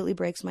absolutely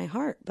breaks my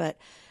heart. But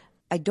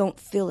I don't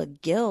feel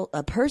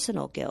a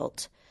personal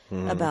guilt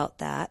about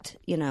that,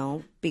 you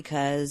know,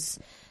 because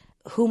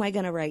who am I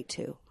going to write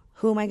to?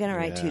 Who am I going to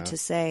write to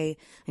say,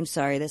 I'm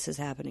sorry this is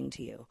happening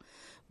to you,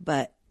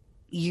 but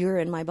you're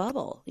in my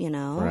bubble, you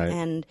know? Right.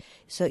 And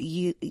so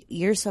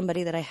you're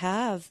somebody that I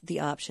have the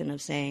option of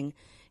saying,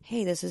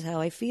 hey, this is how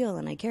I feel,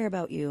 and I care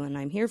about you, and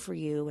I'm here for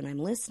you, and I'm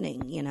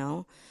listening, you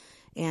know?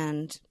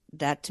 And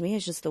that, to me,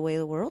 is just the way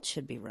the world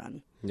should be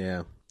run.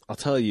 Yeah. I'll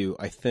tell you,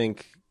 I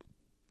think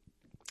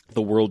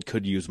the world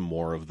could use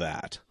more of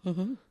that.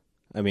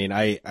 I mean,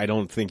 I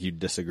don't think you'd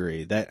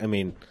disagree. That, I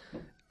mean,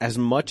 as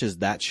much as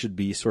that should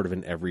be sort of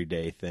an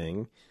everyday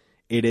thing,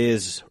 it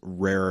is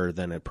rarer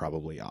than it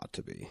probably ought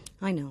to be.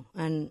 I know,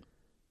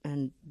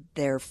 and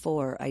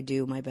therefore I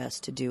do my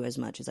best to do as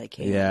much as I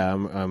can. Yeah,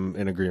 I'm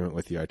in agreement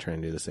with you. I try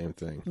and do the same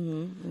thing.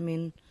 I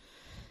mean,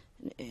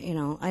 you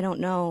know, I don't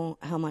know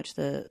how much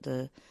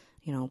the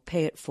you know,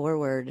 pay it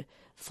forward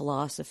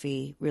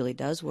philosophy really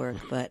does work,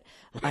 but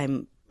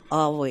I'm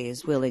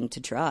always willing to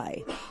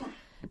try.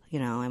 You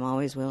know, I'm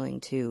always willing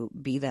to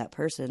be that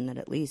person that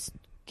at least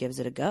gives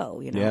it a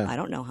go. You know, Yeah. I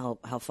don't know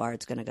how far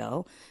it's going to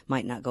go.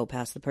 Might not go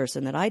past the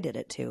person that I did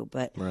it to,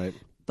 but Right.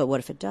 But what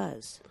if it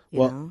does? You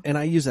Well, know? and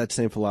I use that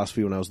same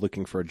philosophy when I was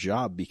looking for a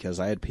job, because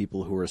I had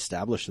people who were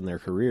established in their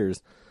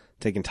careers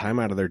taking time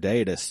out of their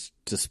day to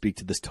speak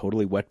to this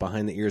totally wet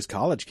behind the ears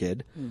college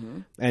kid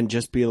and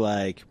just be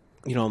like,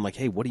 you know, I'm like,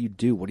 hey, what do you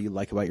do? What do you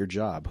like about your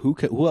job?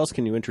 Who else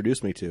can you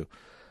introduce me to?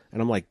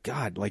 And I'm like,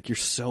 God, like, you're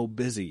so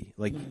busy.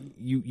 Like,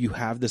 you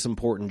have this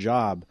important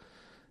job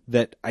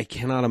that I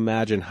cannot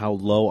imagine how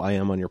low I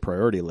am on your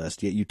priority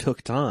list, yet you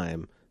took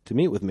time to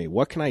meet with me.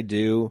 What can I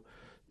do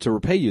to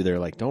repay you? They're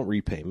like, don't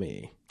repay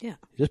me. Yeah.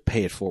 Just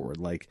pay it forward.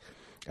 Like,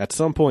 at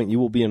some point you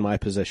will be in my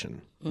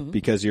position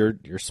because you're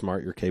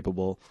smart, you're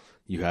capable,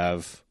 you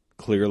have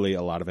clearly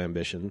a lot of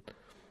ambition.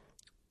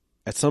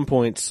 At some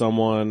point,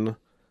 someone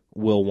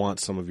will want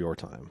some of your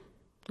time.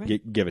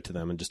 Right. Give it to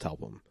them and just help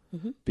them.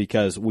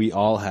 Because we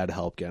all had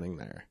help getting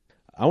there.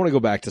 I want to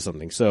go back to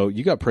something. So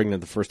you got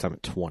pregnant the first time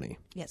at 20.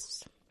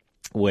 Yes.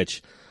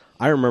 Which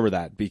I remember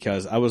that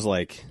because I was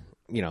like,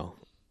 you know,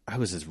 I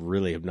was this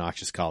really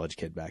obnoxious college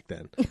kid back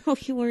then. Oh,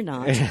 you were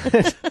not.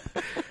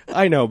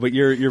 I know, but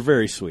you're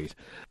very sweet.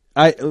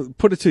 I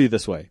put it to you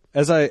this way.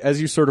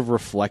 As you sort of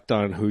reflect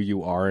on who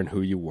you are and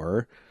who you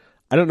were,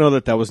 I don't know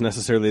that was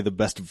necessarily the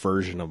best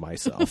version of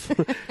myself.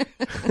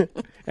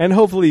 And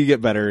hopefully you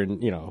get better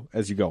and, you know,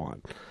 as you go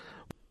on.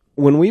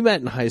 when we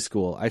met in high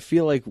school, I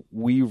feel like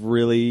we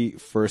really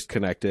first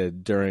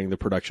connected during the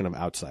production of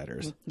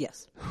Outsiders.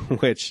 Yes.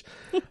 Which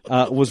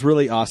was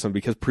really awesome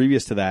because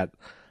previous to that,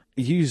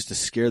 you used to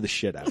scare the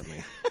shit out of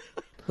me.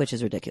 Which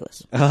is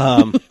ridiculous.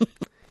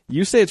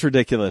 You say it's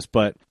ridiculous,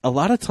 but a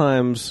lot of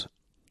times,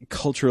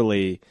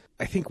 culturally,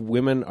 I think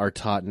women are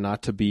taught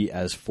not to be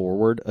as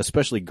forward,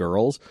 especially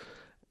girls,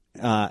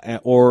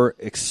 or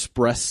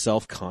express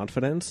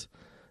self-confidence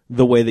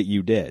the way that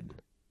you did.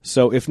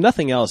 So if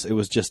nothing else, it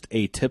was just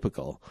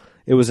atypical.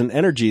 It was an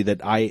energy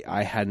that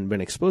I hadn't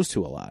been exposed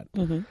to a lot.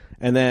 Mm-hmm.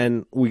 And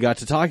then we got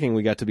to talking,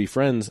 we got to be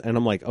friends, and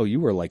I'm like, oh, you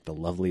were like the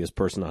loveliest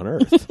person on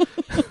earth.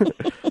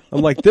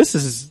 I'm like, this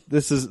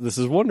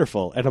is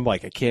wonderful. And I'm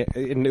like, I can't,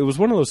 and it was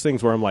one of those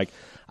things where I'm like,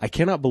 I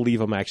cannot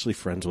believe I'm actually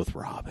friends with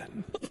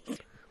Robin.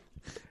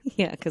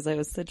 Yeah, because I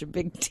was such a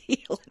big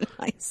deal in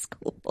high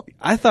school.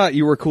 I thought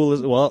you were cool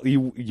as well.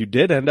 You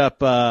did end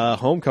up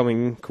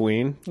homecoming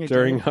queen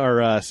during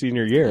our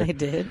senior year. I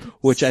did,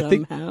 which I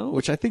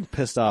think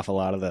pissed off a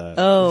lot of the.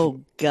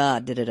 Oh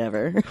God, did it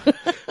ever?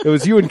 It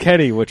was you and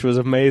Kenny, which was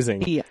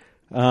amazing. Yeah.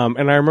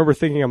 And I remember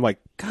thinking, I'm like,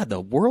 God,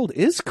 the world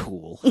is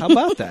cool. How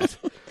about that?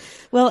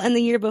 Well, and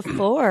the year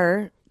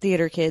before,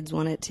 Theater Kids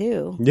won it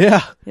too.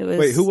 Yeah. It was.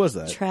 Wait, who was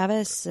that?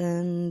 Travis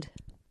and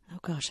oh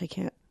gosh, I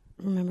can't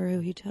remember who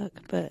he took,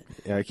 but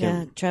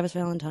yeah, Travis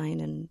Valentine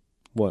and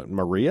what,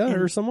 Maria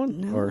or someone?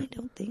 No, or, I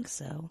don't think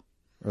so.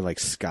 Or like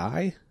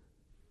Sky?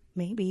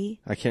 Maybe.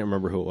 I can't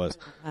remember who it was.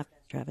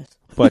 Travis.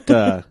 But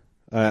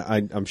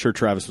I'm sure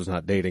Travis was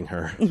not dating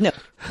her. No.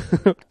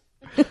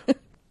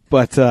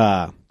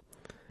 But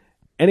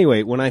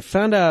anyway, when I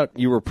found out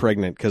you were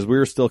pregnant, because we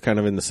were still kind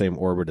of in the same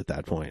orbit at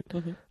that point,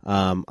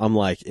 I'm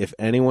like, if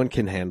anyone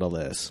can handle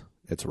this,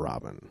 it's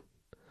Robin.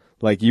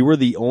 Like, you were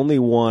the only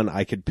one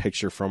I could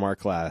picture from our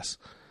class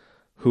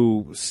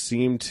who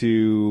seemed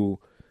to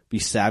be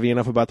savvy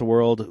enough about the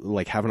world,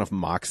 like have enough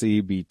moxie,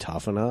 be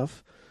tough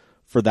enough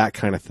for that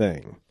kind of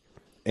thing.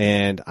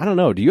 And I don't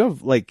know, do you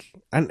have like,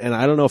 and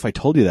I don't know if I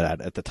told you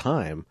that at the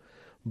time,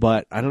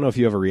 but I don't know if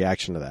you have a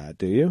reaction to that,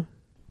 do you?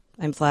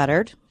 I'm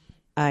flattered.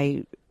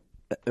 I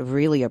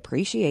really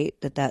appreciate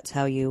that that's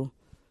how you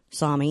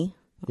saw me.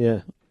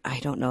 Yeah. I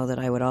don't know that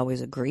I would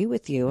always agree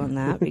with you on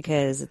that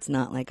because it's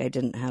not like I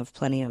didn't have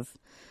plenty of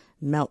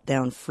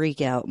meltdown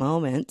freak out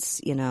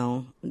moments,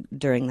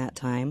 during that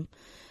time.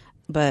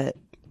 But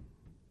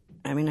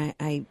I mean,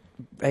 I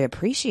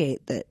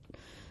appreciate that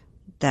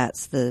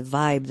that's the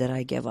vibe that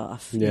I give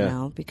off,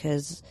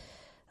 because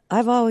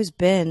I've always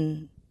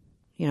been,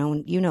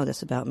 you know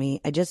this about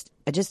me. I just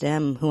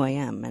am who I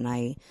am, and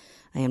I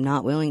am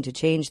not willing to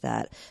change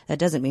that. That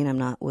doesn't mean I'm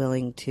not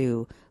willing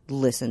to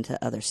listen to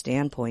other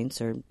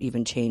standpoints or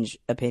even change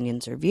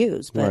opinions or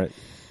views. But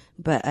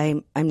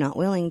I'm not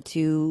willing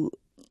to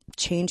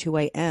change who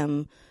I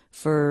am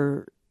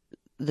for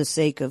the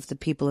sake of the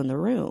people in the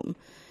room.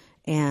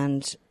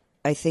 And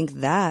I think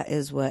that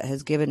is what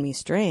has given me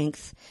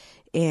strength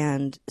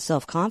and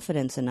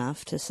self-confidence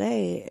enough to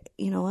say,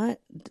 you know what,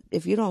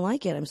 if you don't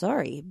like it, I'm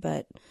sorry,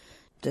 but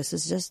this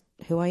is just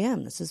who I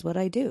am. This is what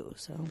I do.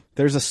 So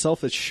there's a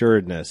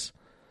self-assuredness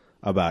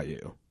about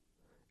you,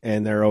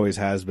 and there always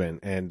has been.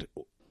 And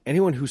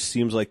anyone who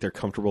seems like they're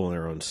comfortable in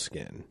their own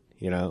skin,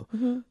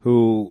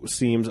 who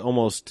seems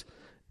almost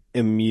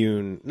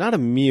not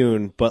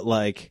immune, but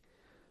like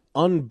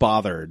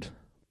unbothered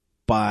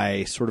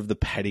by sort of the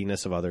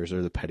pettiness of others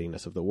or the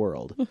pettiness of the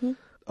world. Mm-hmm.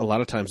 A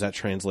lot of times that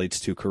translates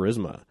to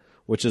charisma,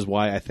 which is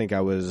why I think I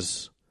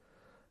was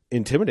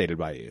intimidated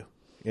by you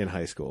in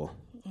high school.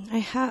 I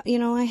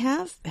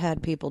have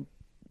had people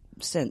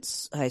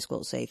since high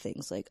school say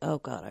things like, "Oh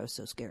God, I was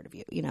so scared of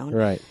you,"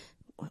 Right.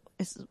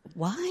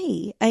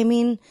 Why? I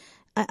mean,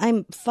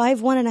 I'm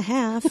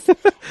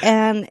 5'1.5",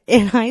 and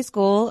in high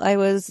school I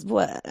was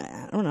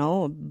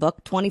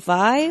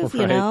 $125.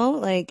 Right.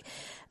 Like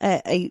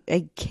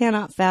I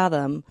cannot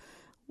fathom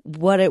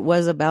what it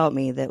was about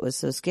me that was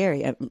so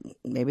scary.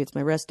 Maybe it's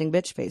my resting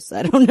bitch face.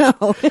 I don't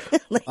know.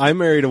 I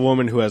married a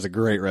woman who has a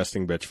great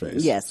resting bitch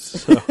face.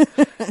 Yes.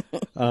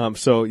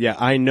 So yeah,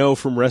 I know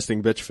from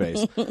resting bitch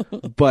face.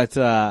 But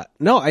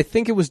no, I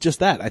think it was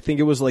just that. I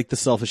think it was like the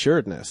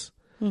self-assuredness.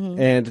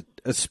 Mm-hmm. And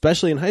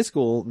especially in high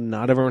school,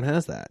 not everyone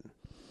has that.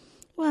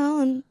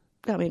 Well, and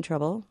got me in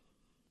trouble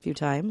a few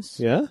times.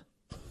 Yeah?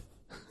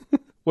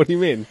 What do you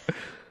mean?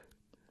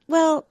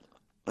 Well,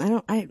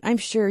 I'm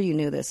sure you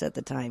knew this at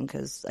the time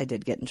because I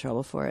did get in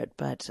trouble for it,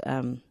 but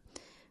I'm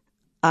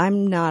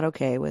not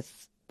okay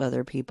with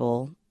other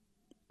people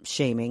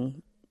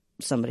shaming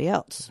somebody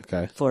else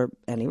for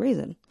any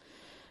reason.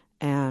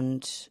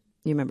 And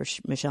you remember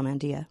Michelle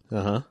Mandia?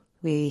 Uh-huh.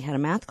 We had a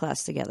math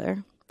class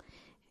together,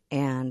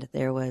 and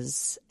there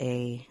was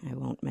I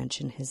won't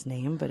mention his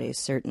name, but a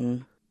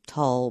certain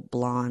tall,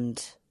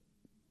 blonde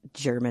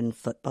German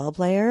football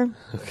player.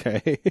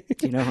 Okay.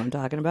 Do you know who I'm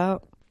talking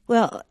about?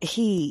 Well,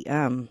 he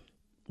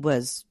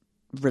was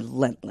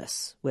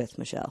relentless with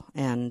Michelle.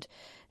 And,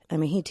 I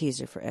mean, he teased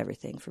her for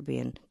everything, for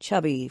being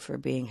chubby, for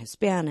being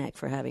Hispanic,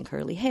 for having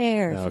curly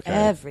hair, for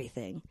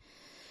everything.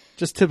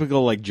 Just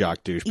typical, like,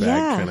 jock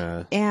douchebag kind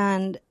of.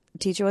 And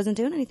teacher wasn't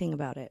doing anything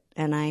about it.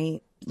 And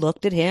I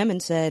looked at him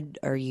and said,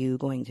 "Are you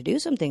going to do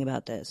something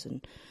about this?"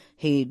 And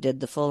he did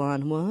the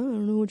full-on, "Well, I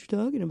don't know what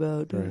you're talking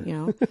about," Right. you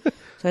know.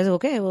 So I said,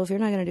 "Okay, well, if you're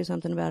not going to do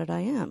something about it,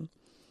 I am."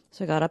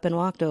 So I got up and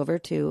walked over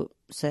to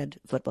said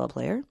football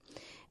player,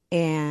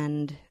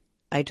 and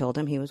I told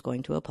him he was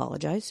going to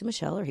apologize to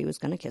Michelle or he was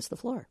going to kiss the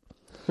floor.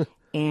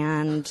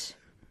 And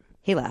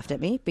he laughed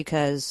at me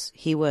because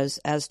he was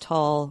as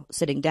tall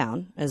sitting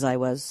down as I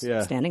was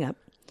standing up.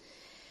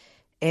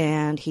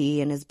 And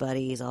he and his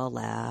buddies all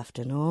laughed.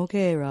 And,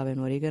 "Okay,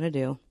 Robin, what are you going to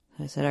do?"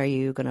 I said, "Are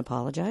you going to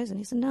apologize?" And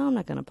he said, "No, I'm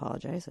not going to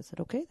apologize." I said,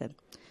 "Okay, then."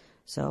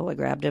 So I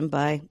grabbed him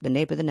by the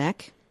nape of the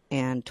neck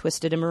and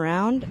twisted him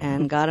around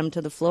and got him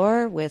to the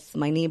floor with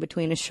my knee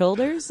between his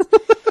shoulders.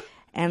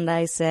 And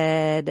I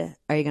said,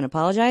 "Are you going to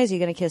apologize? Are you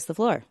going to kiss the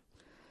floor?"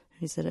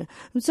 He said,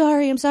 I'm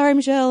sorry,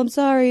 Michelle. I'm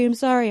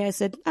sorry. I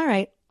said, "All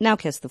right, now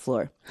kiss the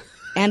floor."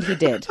 And he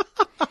did.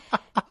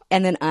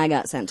 And then I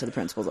got sent to the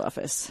principal's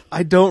office.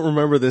 I don't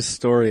remember this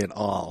story at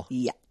all.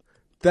 Yeah.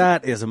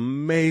 That is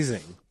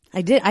amazing.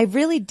 I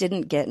really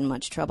didn't get in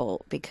much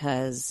trouble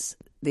because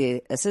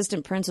the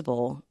assistant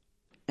principal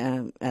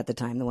at the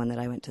time, the one that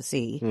I went to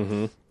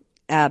see,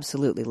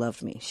 absolutely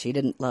loved me. She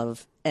didn't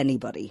love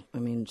anybody. I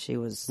mean, she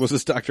was... Was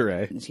this Dr.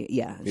 A?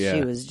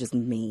 She was just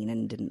mean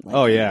and didn't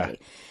like anybody.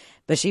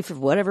 But she, for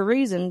whatever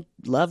reason,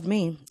 loved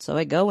me. So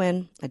I go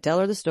in, I tell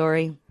her the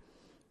story.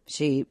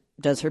 She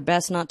does her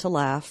best not to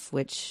laugh,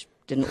 which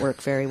didn't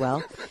work very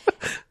well.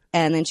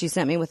 And then she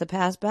sent me with a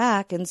pass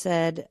back and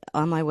said,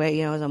 on my way,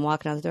 you know, as I'm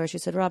walking out the door, she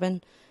said,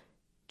 "Robin,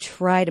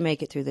 try to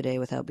make it through the day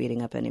without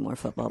beating up any more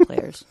football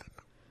players."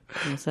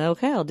 And I said,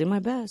 "Okay, I'll do my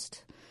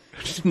best."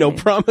 No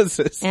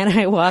promises. And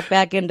I walked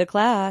back into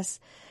class,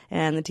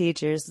 and the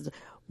teachers,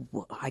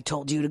 "Well, I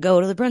told you to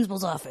go to the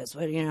principal's office,"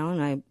 but, you know,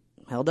 and I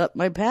held up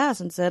my pass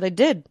and said, "I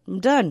did.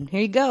 I'm done.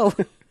 Here you go."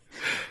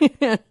 You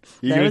going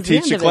to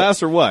teach the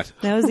class or what?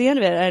 That was the end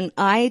of it. And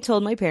I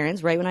told my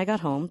parents right when I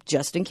got home,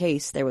 just in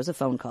case there was a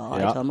phone call.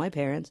 Yeah. I told my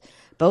parents.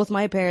 Both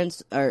my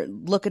parents are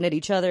looking at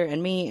each other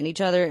and me and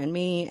each other and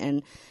me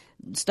and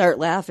start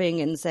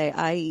laughing and say,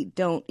 "I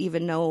don't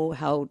even know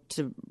how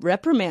to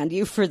reprimand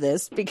you for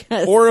this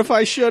because..." Or if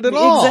I should at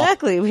all.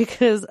 Exactly,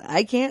 because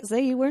I can't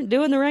say you weren't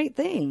doing the right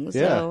thing.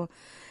 So,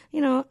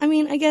 you know, I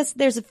mean, I guess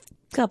there's a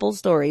couple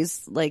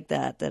stories like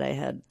that I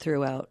had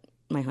throughout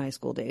my high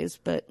school days,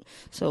 but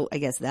so I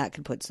guess that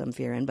could put some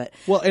fear in. But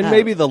well, and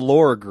maybe the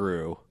lore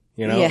grew,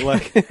 you know, Yeah.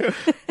 like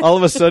all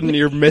of a sudden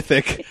you're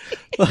mythic.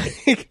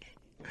 Like,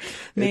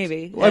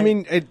 maybe. I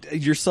mean,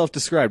 you're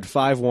self-described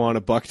 5'1",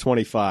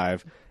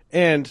 $125,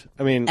 and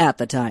I mean, At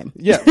the time.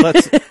 yeah,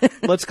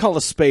 let's call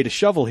a spade a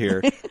shovel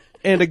here,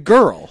 and a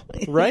girl,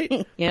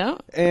 right? Yeah.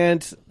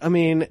 And I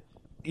mean,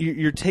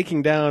 you're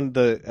taking down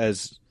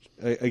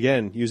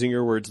again, using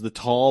your words, the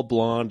tall,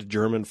 blonde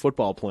German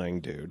football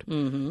playing dude.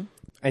 Mm-hmm.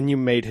 And you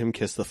made him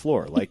kiss the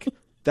floor. Like,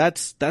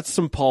 that's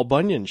some Paul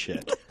Bunyan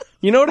shit.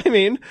 You know what I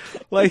mean?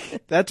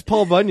 Like, that's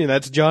Paul Bunyan.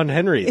 That's John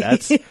Henry.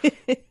 That's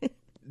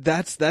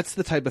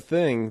the type of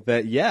thing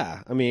that,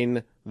 I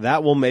mean,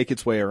 that will make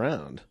its way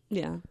around.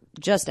 Yeah.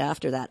 Just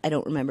after that, I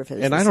don't remember if it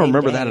was And the I don't same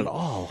remember day. that at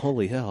all.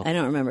 Holy hell. I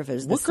don't remember if it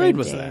was the What same grade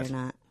was day that? or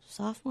not.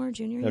 Sophomore,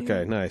 junior year?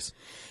 Okay, nice.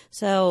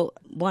 So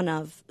one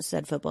of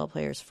said football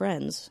player's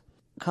friends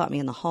caught me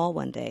in the hall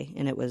one day,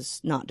 and it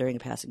was not during a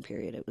passing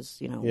period. It was,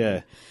 you know,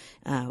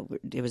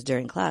 it was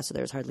during class, so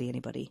there was hardly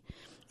anybody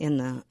in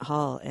the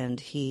hall, and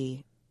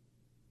he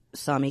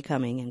saw me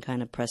coming and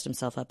kind of pressed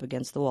himself up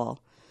against the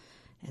wall.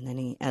 And then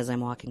he, as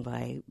I'm walking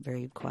by,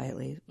 very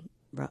quietly,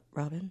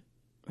 Robin?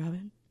 I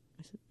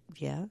said,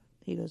 "Yeah."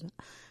 He goes,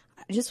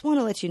 "I just want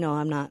to let you know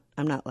I'm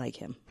not like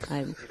him.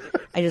 I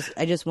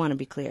just want to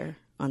be clear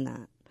on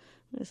that."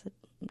 I said,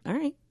 "All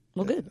right.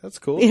 Well, good. That's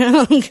cool. You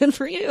know, good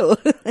for you.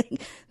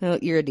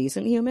 You're a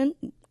decent human.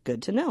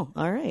 Good to know.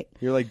 All right."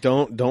 You're like,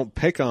 don't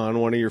pick on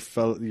one of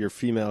your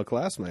female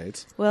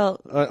classmates.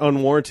 Well,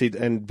 unwarranted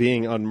and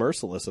being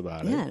unmerciless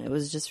about it. yeah, it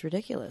was just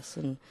ridiculous.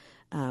 And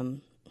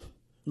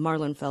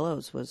Marlon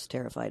Fellows was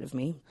terrified of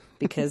me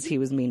because he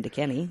was mean to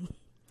Kenny.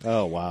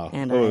 Oh, wow.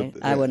 And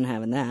I wasn't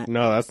having that.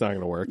 No, that's not going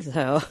to work.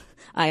 So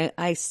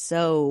I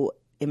so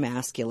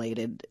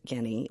emasculated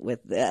Kenny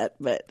with that,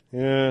 but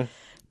Yeah.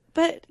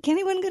 But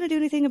Kenny wasn't going to do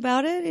anything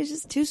about it. He's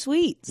just too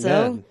sweet. So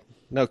Yeah.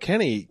 No,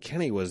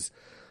 Kenny was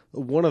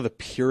one of the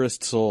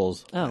purest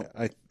souls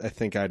I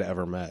think I'd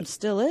ever met. it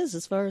still is,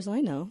 as far as I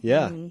know.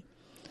 Yeah. I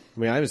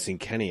mean, I haven't seen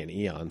Kenny in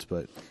eons,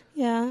 but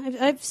Yeah,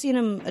 I've seen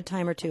him a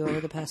time or two over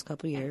the past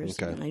couple of years.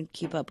 Okay. And I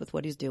keep up with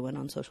what he's doing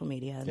on social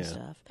media and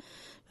stuff.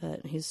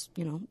 But he's,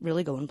 you know,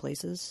 really going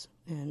places,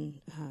 and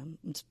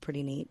it's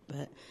pretty neat.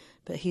 But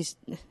he's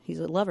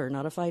a lover,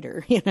 not a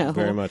fighter, you know.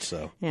 very much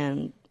so.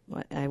 And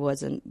I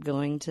wasn't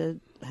going to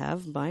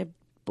have my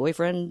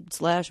boyfriend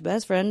 /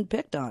 best friend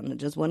picked on. It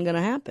just wasn't going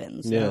to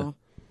happen.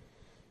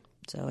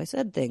 So I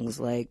said things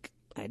like,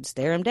 I'd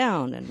stare him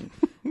down, and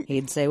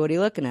he'd say, "What are you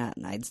looking at?"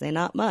 And I'd say,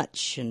 "Not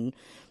much." And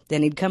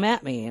then he'd come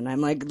at me, and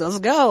I'm like, let's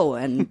go.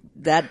 And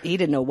that he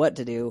didn't know what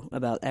to do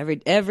about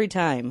every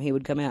time he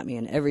would come at me,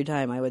 and every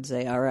time I would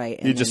say, all right.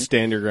 And you just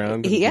stand your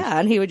ground? Yeah,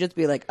 and he would just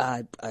be like,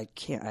 I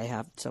can't, I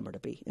have somewhere to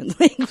be, and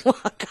like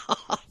walk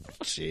off.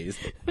 Jeez.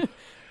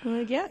 I'm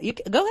like, yeah, you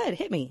go ahead,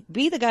 hit me.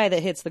 Be the guy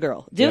that hits the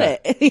girl. Do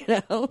it,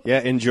 you know?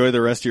 Yeah, enjoy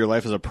the rest of your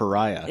life as a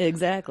pariah.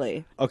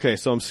 Exactly. Okay,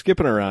 so I'm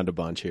skipping around a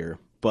bunch here,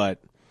 but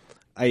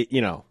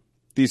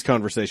these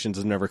conversations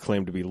have never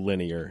claimed to be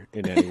linear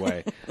in any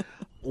way.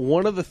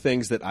 One of the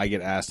things that I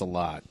get asked a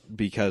lot,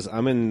 because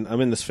I'm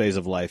in this phase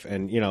of life,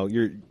 and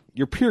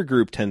your peer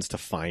group tends to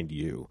find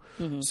you.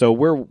 Mm-hmm. So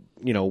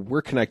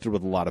we're connected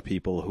with a lot of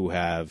people who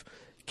have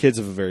kids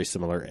of a very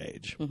similar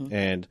age, mm-hmm.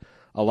 and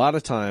a lot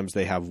of times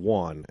they have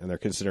one, and they're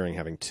considering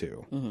having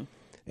two. Mm-hmm.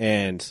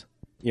 And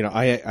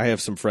I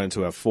have some friends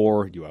who have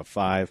 4, you have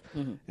 5,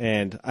 mm-hmm.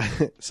 and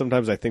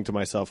sometimes I think to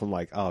myself, I'm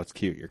like, oh, it's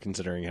cute, you're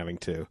considering having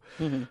 2.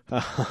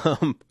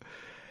 Mm-hmm.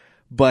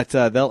 But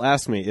they'll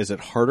ask me, is it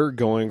harder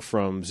going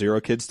from 0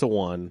 kids to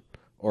 1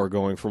 or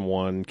going from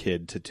 1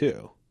 kid to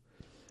 2?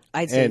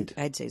 I'd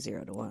say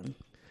 0 to 1.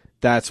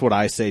 That's what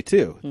I say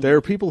too. Mm-hmm. There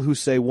are people who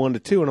say 1 to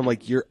 2, and I'm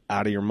like, you're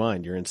out of your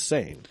mind. You're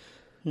insane.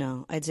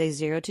 No, I'd say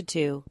 0 to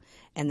 2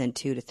 and then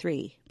 2 to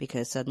 3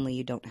 because suddenly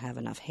you don't have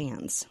enough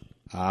hands.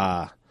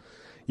 Ah.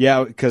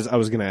 Yeah, because I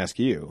was going to ask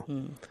you,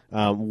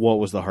 what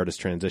was the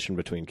hardest transition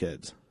between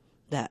kids?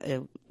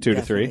 2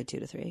 to 3? 2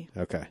 to 3.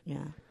 Okay.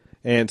 Yeah.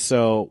 And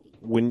so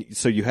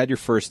you had your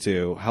first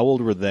 2. How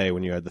old were they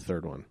when you had the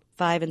third one?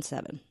 5 and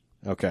 7.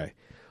 Okay.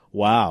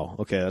 Wow.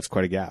 Okay, that's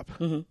quite a gap.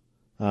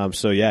 Mm-hmm.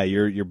 So yeah,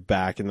 you're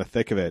back in the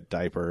thick of it.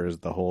 Diapers,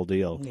 the whole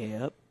deal.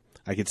 Yep.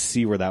 I could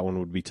see where that one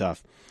would be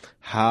tough.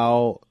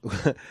 So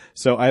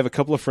I have a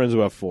couple of friends who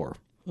have 4.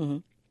 Mm-hmm.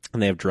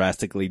 And they have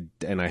drastically,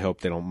 and I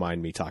hope they don't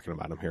mind me talking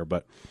about them here,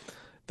 but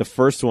the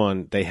first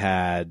one, they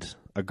had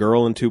a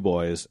girl and 2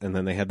 boys, and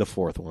then they had the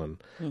 4th one.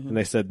 Mm-hmm. And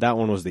they said that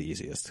one was the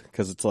easiest,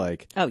 because it's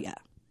like, oh, yeah.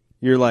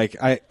 You're like,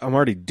 I'm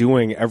already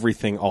doing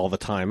everything all the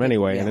time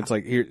anyway, and it's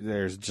like,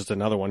 there's just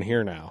another one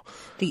here now.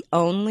 The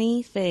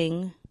only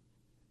thing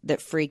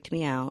that freaked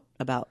me out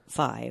about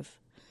 5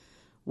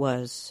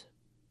 was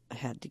I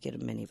had to get a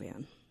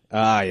minivan.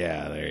 Ah,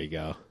 yeah, there you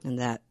go. And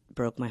that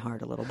broke my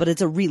heart a little. But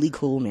it's a really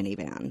cool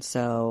minivan,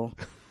 so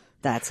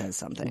that says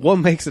something. What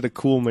makes it a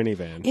cool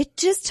minivan? It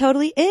just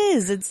totally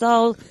is. It's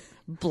all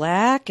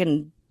black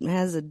and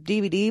has a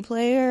DVD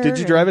player. Did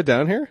you drive it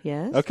down here?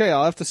 Yes. Okay,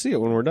 I'll have to see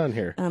it when we're done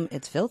here.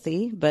 It's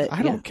filthy, but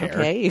I don't care.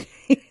 Okay,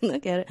 you can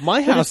look at it.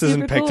 My house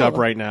isn't picked up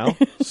right now,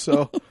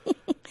 so...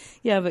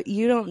 Yeah, but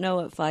you don't know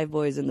what 5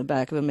 boys in the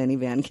back of a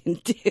minivan can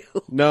do.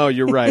 No,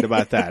 you're right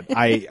about that.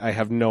 I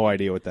have no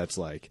idea what that's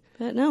like.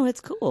 But no,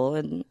 it's cool.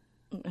 And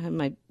I have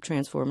my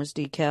Transformers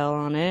decal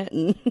on it.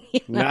 And,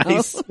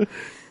 Nice.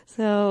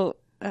 So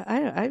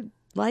I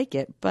like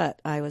it, but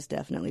I was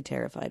definitely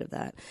terrified of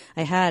that.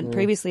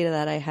 Previously to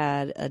that, I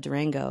had a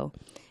Durango,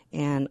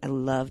 and I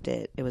loved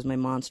it. It was my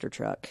monster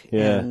truck.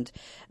 Yeah. And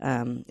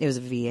it was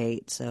a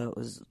V8, so it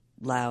was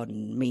loud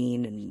and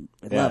mean, and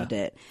I loved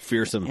it.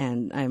 Fearsome.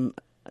 And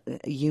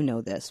you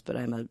know this, but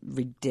I'm a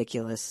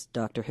ridiculous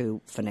Doctor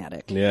Who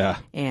fanatic. Yeah.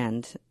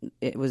 And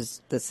it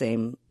was the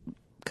same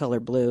color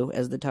blue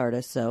as the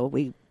TARDIS, so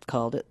we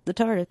called it the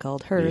TARDIS,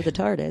 called her the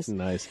TARDIS.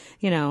 Nice.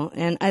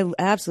 And I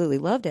absolutely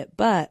loved it,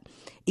 but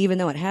even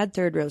though it had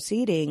third row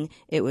seating,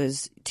 it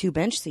was 2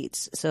 bench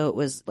seats, so it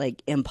was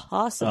like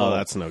impossible. Oh,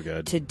 that's no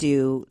good. To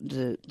do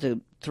the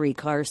 3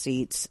 car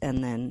seats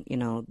and then,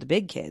 the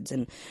big kids.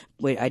 And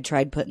I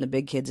tried putting the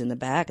big kids in the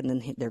back, and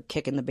then they're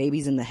kicking the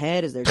babies in the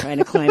head as they're trying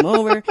to climb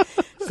over.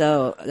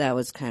 So that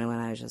was kind of when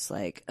I was just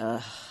like,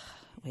 ugh,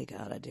 we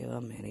gotta do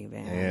a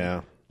minivan.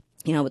 Yeah.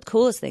 The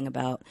coolest thing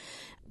about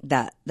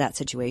that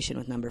situation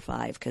with number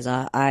 5, because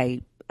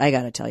I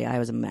gotta tell you, I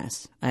was a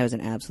mess. I was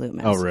an absolute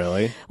mess. Oh,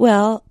 really?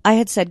 Well, I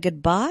had said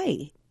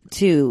goodbye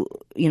to,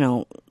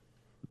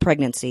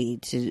 pregnancy,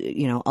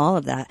 to, all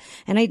of that.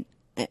 And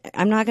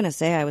I'm not going to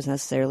say I was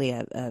necessarily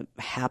a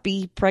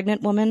happy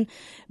pregnant woman,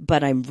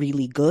 but I'm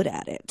really good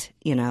at it,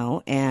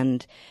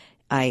 and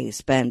I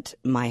spent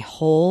my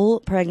whole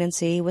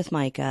pregnancy with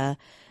Micah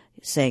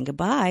saying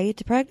goodbye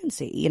to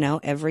pregnancy.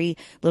 Every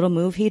little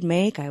move he'd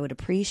make, I would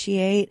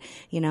appreciate,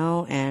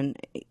 and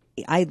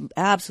I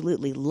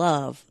absolutely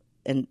love,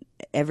 and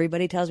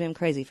everybody tells me I'm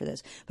crazy for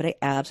this, but I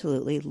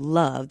absolutely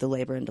love the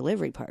labor and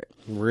delivery part.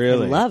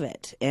 Really? I love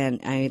it. And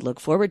I look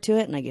forward to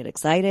it, and I get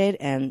excited,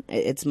 and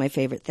it's my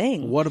favorite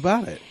thing. What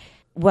about it?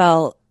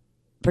 Well,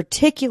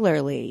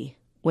 particularly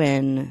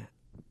when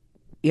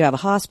you have a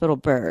hospital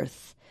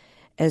birth,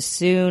 as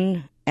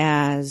soon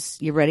as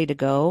you're ready to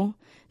go,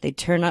 they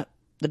turn up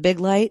the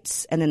big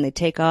lights, and then they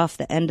take off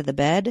the end of the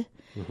bed,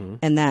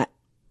 and that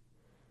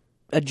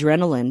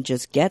adrenaline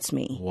just gets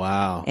me.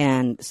 Wow.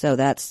 And so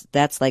that's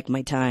like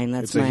my time.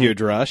 It's a huge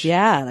rush.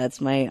 Yeah,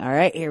 that's my, all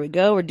right, here we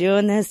go. We're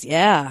doing this.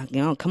 Yeah.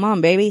 Come on,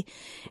 baby.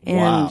 And,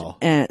 wow.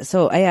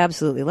 So I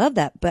absolutely love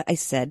that. But I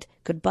said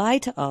goodbye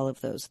to all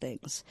of those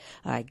things.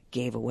 I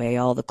gave away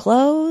all the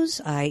clothes.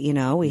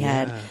 We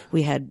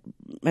had,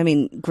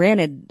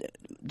 granted,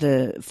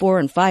 the 4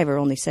 and 5 are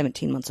only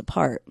 17 months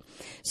apart.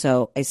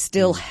 So I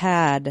still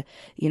had,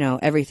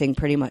 everything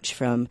pretty much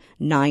from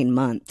 9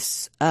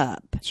 months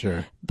up.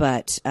 Sure.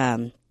 But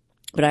I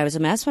was a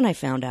mess when I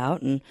found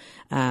out, and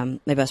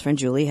my best friend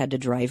Julie had to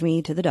drive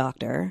me to the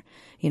doctor.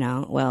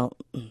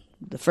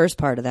 The first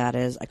part of that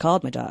is I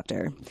called my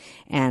doctor,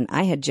 and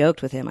I had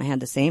joked with him. I had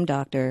the same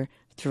doctor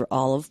through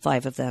all of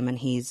 5 of them, and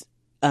he's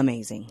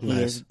amazing.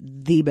 He is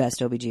the best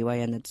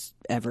OBGYN that's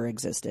ever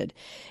existed.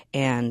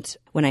 And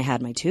when I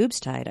had my tubes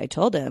tied, I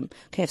told him,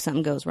 okay, if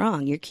something goes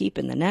wrong, you're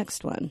keeping the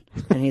next one.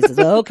 And he says,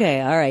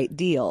 okay, all right,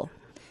 deal.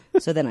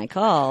 So then I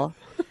call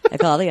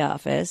the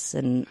office,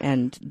 and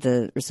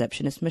the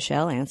receptionist,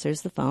 Michelle,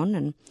 answers the phone,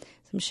 and I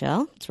said,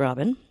 Michelle, it's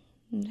Robin.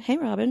 Hey,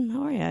 Robin,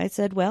 how are you? I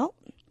said, well,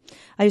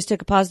 I just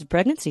took a positive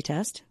pregnancy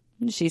test.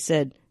 And she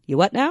said, you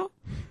what now?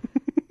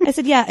 I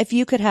said, yeah, if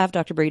you could have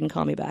Dr. Breeden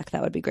call me back,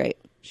 that would be great.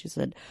 She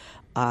said,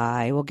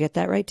 I will get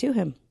that right to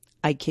him.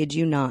 I kid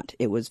you not.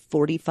 It was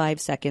 45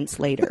 seconds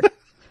later.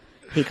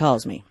 He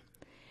calls me.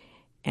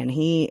 And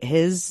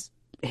his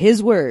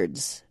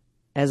words,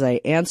 as I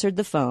answered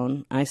the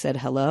phone, I said,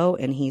 hello.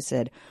 And he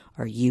said,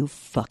 are you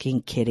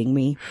fucking kidding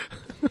me?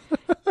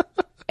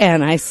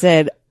 And I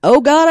said, oh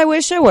God, I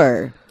wish I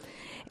were.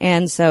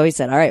 And so he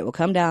said, all right, well,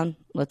 come down.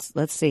 Let's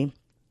see.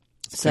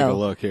 Take a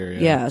look here.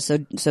 Yeah. So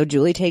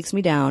Julie takes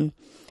me down,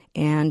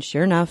 and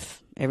sure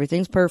enough,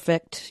 everything's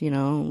perfect.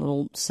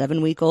 Little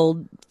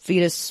 7-week-old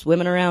fetus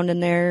swimming around in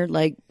there,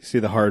 like see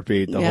the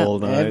heartbeat, the whole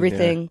night,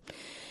 everything. Yeah.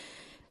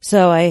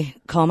 So I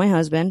call my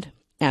husband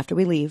after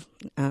we leave.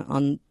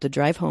 On the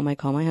drive home, I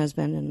call my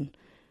husband, and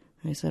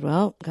I said,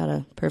 "Well, got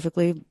a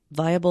perfectly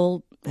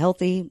viable,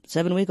 healthy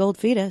 7-week-old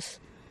fetus,"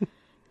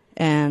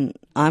 and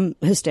I'm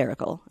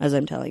hysterical as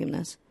I'm telling him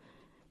this.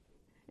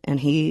 And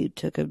he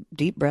took a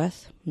deep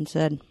breath and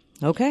said,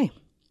 okay,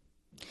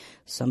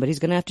 somebody's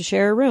going to have to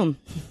share a room.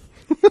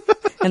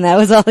 And that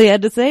was all he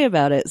had to say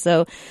about it.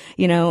 So,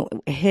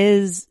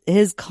 his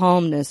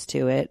calmness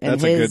to it. And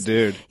that's a good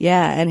dude.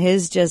 Yeah. And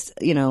his just,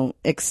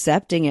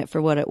 accepting it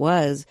for what it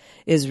was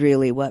is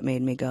really what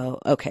made me go,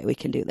 okay, we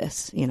can do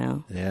this,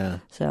 Yeah.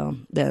 So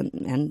then,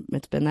 and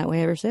it's been that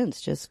way ever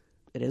since. Just,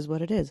 it is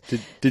what it is.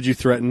 Did you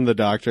threaten the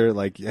doctor?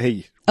 Like,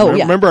 hey, yeah.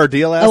 Remember our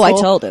deal, asshole? Oh, I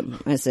told him.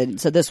 I said,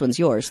 so this one's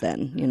yours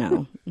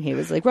then, He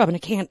was like, Robin, I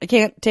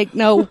can't take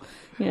no.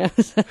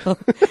 So,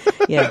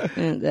 yeah,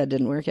 that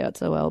didn't work out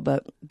so well,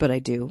 but I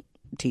do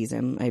tease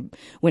him. I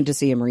went to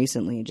see him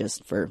recently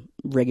just for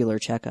regular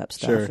checkup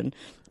stuff. Sure. And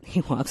he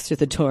walks through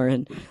the door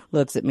and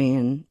looks at me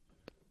and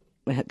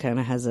kind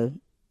of has a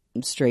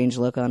strange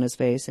look on his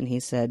face. And he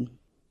said,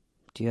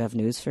 do you have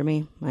news for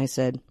me? I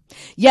said,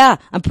 yeah,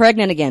 I'm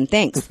pregnant again.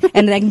 Thanks.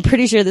 And I'm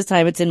pretty sure this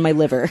time it's in my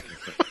liver.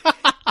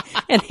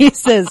 And he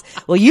says,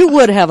 well, you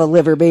would have a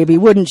liver baby,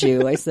 wouldn't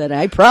you? I said,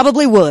 I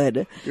probably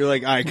would. You're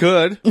like, I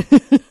could.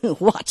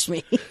 Watch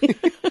me.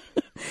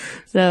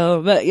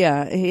 So, but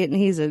yeah,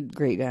 he's a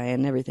great guy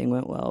and everything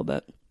went well,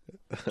 but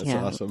that's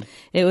awesome.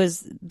 It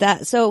was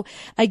that. So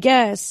I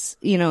guess,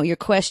 your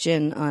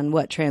question on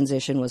what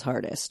transition was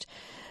hardest.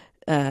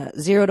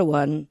 0 to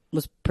 1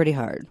 was pretty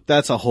hard.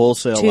 That's a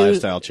wholesale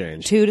lifestyle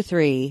change. 2 to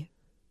 3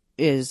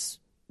 is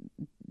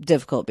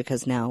difficult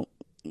because now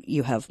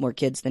you have more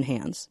kids than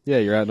hands. Yeah,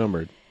 you're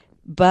outnumbered.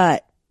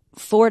 But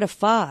 4 to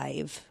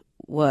 5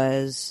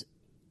 was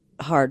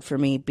hard for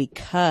me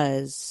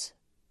because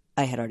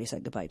I had already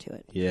said goodbye to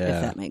it. Yeah.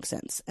 If that makes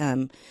sense.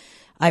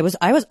 I was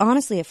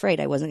honestly afraid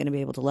I wasn't going to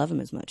be able to love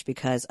him as much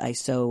because I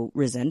so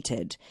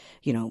resented,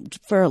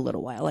 for a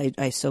little while,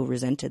 I so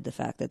resented the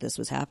fact that this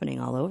was happening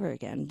all over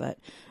again. But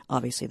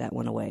obviously that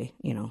went away,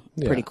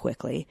 pretty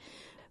quickly.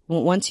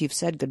 Once you've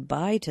said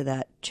goodbye to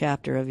that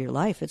chapter of your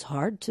life, it's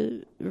hard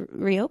to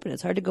reopen.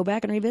 It's hard to go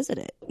back and revisit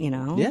it,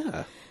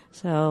 Yeah.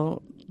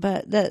 So,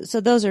 so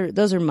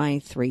those are my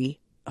 3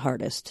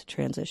 hardest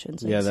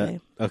transitions. I'd say.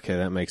 Okay,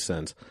 that makes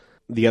sense.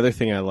 The other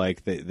thing I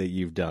like that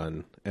you've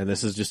done, and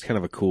this is just kind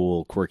of a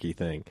cool, quirky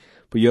thing,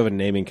 but you have a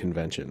naming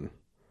convention,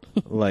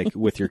 like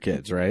with your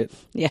kids, right?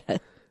 Yeah.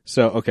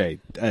 So, okay,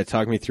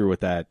 talk me through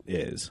what that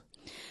is.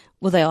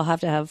 Well, they all have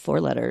to have 4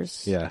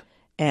 letters. Yeah.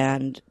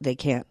 And they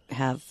can't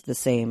have the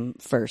same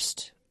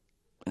first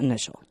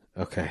initial.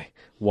 Okay.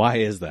 Why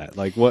is that?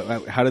 Like,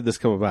 how did this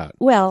come about?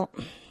 Well,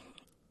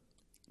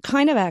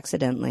 kind of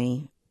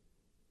accidentally.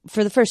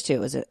 For the first 2, it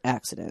was an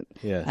accident.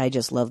 Yeah. I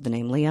just loved the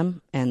name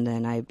Liam, and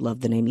then I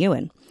loved the name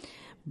Ewan.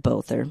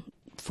 Both are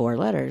 4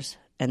 letters.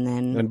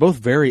 And both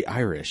very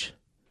Irish.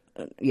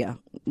 Yeah.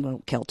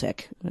 Well,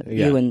 Celtic.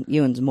 Yeah.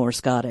 Ewan's more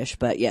Scottish,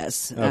 but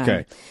yes.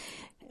 Okay.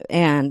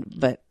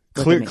 But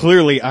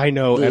clearly I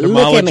know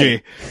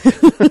etymology.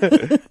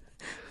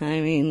 I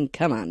mean,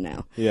 come on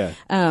now. Yeah.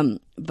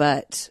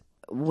 But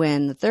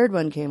when the 3rd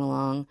one came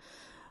along,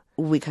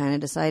 we kind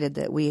of decided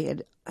that we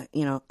had,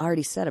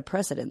 already set a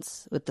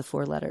precedence with the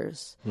 4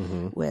 letters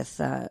with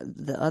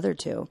the other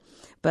 2.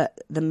 But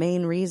the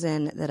main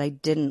reason that I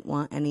didn't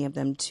want any of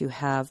them to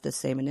have the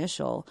same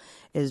initial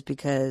is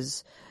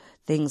because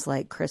things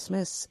like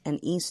Christmas and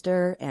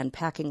Easter and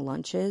packing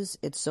lunches,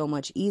 it's so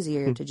much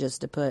easier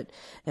to put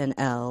an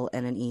L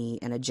and an E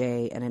and a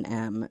J and an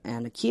M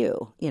and a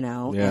Q, you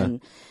know? Yeah.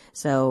 And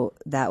so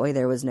that way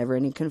there was never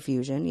any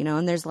confusion, you know?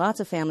 And there's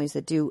lots of families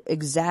that do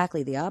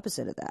exactly the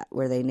opposite of that,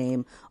 where they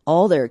name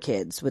all their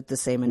kids with the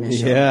same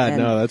initial. Yeah,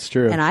 no, that's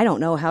true. And I don't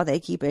know how they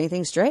keep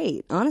anything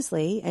straight,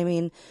 honestly. I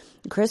mean,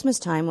 Christmas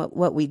time,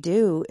 what we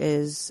do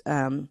is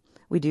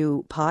we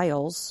do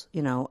piles,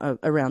 you know,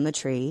 around the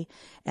tree,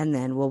 and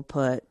then we'll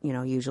put, you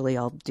know, usually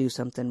I'll do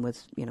something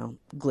with, you know,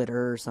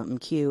 glitter or something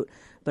cute,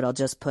 but I'll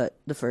just put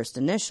the first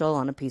initial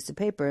on a piece of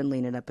paper and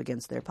lean it up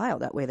against their pile.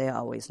 That way they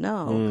always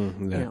know,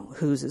 you know,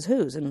 whose is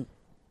whose. And,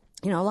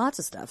 you know, lots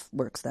of stuff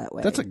works that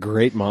way. That's a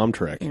great mom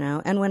trick. You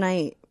know, and when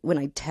I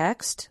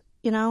text,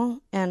 you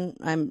know, and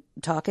I'm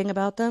talking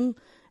about them,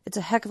 it's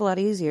a heck of a lot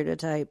easier to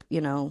type, you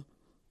know,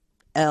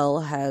 L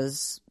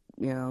has,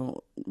 you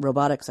know,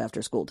 robotics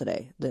after school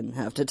today than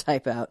have to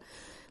type out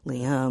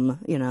Liam,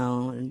 you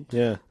know,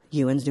 and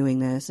Ewan's doing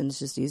this, and it's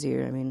just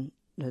easier. I mean,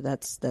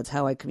 that's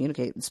how I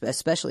communicate,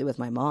 especially with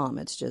my mom.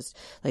 It's just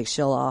like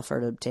she'll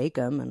offer to take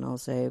them, and I'll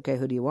say, okay,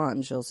 who do you want?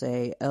 And she'll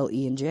say L,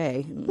 E, and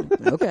J.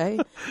 Okay,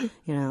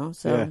 you know,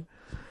 so. Yeah.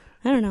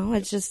 I don't know.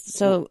 It's just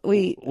so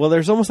we. Well,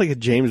 there's almost like a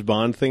James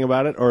Bond thing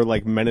about it, or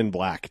like Men in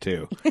Black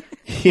too.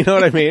 You know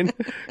what I mean?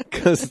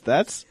 Because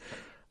that's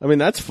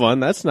fun.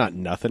 That's not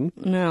nothing.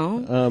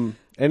 No.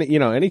 And you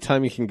know,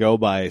 anytime you can go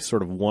by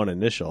sort of one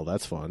initial,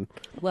 that's fun.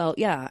 Well,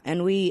 yeah,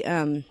 and we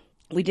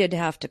did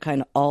have to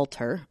kind of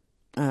alter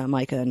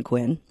Micah and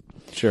Quinn.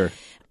 Sure.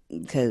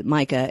 Because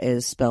Micah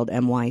is spelled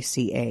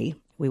M-Y-C-A.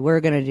 We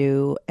were going to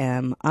do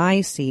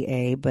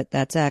M-I-C-A, but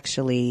that's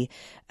actually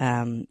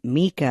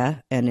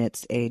Mika, and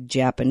it's a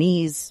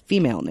Japanese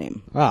female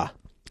name.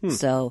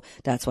 So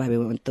that's why we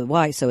went with the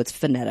Y. So it's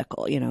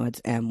phonetical, you know,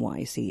 it's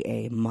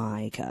M-Y-C-A,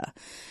 Micah.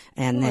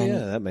 And then,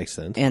 yeah, that makes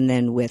sense. And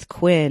then with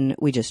Quinn,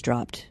 we just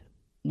dropped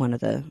one of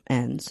the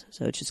N's,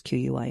 so it's just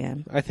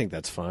Q-U-I-N. I think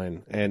that's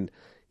fine. And,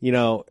 you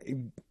know,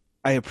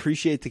 I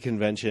appreciate the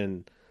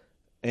convention,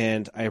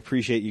 and I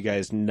appreciate you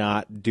guys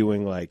not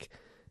doing like,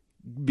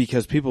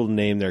 because people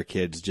name their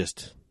kids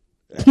just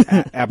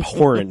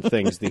abhorrent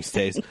things these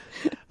days.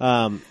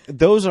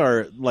 Those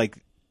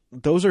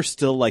are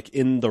still like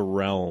in the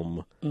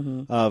realm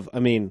of, I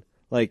mean,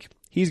 like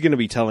he's going to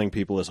be telling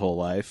people his whole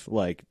life,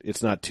 like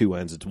it's not 2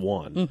 N's, it's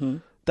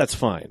 1. That's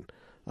fine.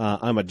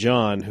 I'm a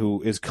John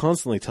who is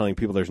constantly telling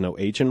people there's no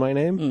H in my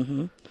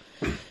name.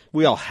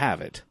 We all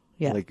have it.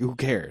 Yeah. Like, who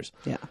cares?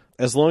 Yeah.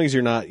 As long as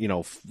you're not, you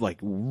know, like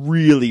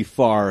really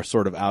far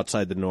sort of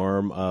outside the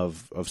norm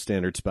of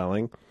standard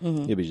spelling,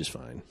 you'll be just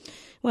fine.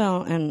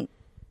 Well, and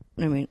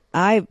I mean,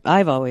 I've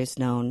always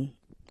known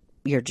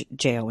you're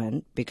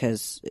Jon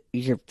because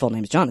your full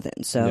name's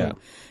Jonathan. So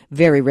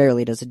very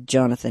rarely does a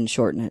Jonathan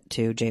shorten it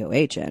to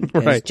John,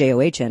 because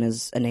right. John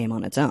is a name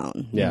on its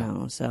own. You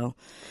know, so,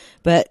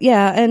 but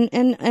yeah,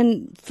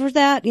 and for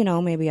that, you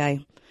know, maybe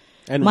I.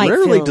 And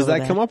rarely does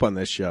that come up on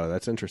this show.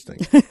 That's interesting.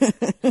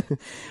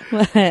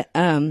 But,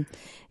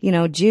 you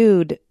know,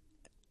 Jude,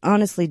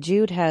 honestly,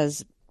 Jude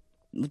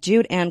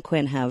and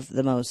Quinn have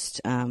the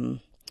most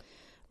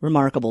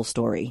remarkable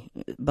story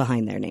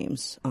behind their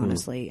names,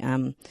 honestly.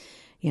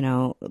 You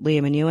know,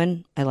 Liam and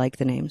Ewan, I like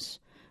the names.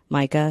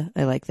 Micah,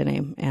 I like the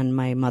name. And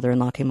my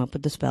mother-in-law came up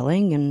with the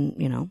spelling, and,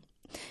 you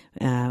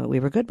know, we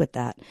were good with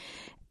that.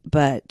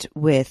 But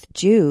with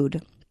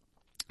Jude...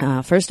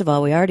 first of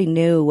all, we already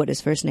knew what his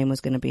first name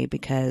was going to be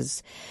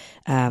because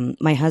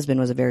my husband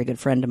was a very good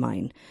friend of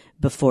mine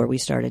before we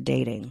started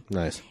dating.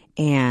 Nice.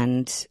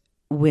 And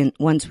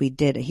once we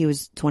did, he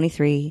was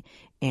 23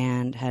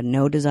 and had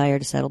no desire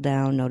to settle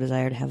down, no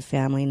desire to have a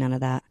family, none of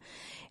that.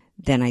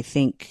 Then I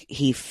think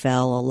he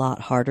fell a lot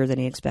harder than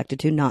he expected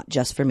to, not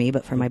just for me,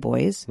 but for my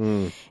boys.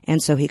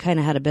 And so he kind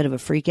of had a bit of a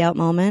freak out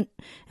moment,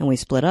 and we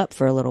split up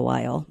for a little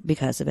while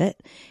because of it.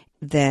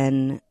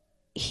 Then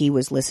he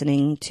was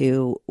listening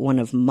to one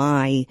of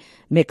my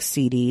mix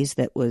CDs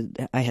that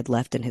I had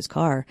left in his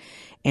car,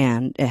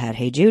 and it had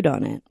Hey Jude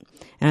on it.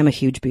 And I'm a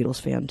huge Beatles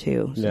fan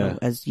too, so,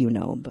 as you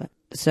know. But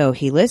so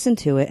he listened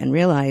to it and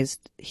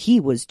realized he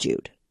was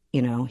Jude.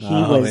 You know, he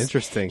was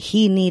interesting.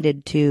 He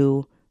needed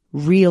to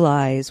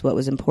realize what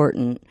was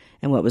important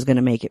and what was going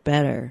to make it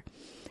better.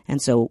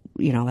 And so,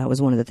 you know, that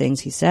was one of the things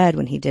he said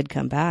when he did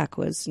come back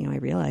was, you know, I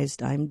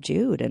realized I'm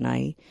Jude, and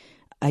I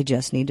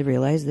just need to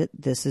realize that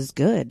this is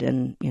good,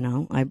 and, you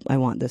know, I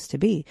want this to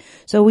be.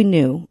 So we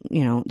knew,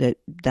 you know, that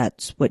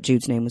that's what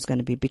Jude's name was going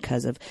to be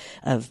because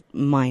of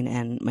mine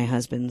and my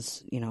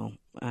husband's, you know,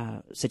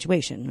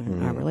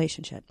 situation, our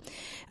relationship.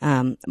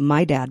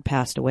 My dad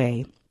passed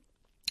away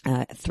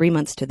 3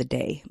 months to the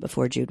day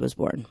before Jude was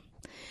born.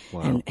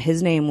 Wow. And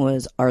his name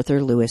was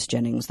Arthur Lewis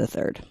Jennings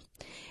III.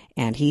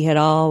 And he had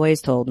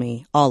always told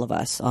me, all of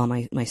us, all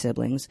my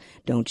siblings,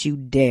 don't you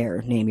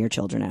dare name your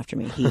children after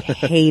me. He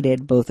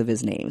hated both of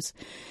his names.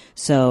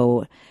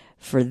 So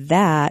for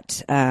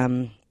that,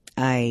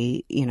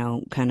 I,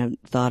 kind of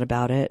thought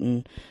about it,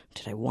 and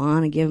did I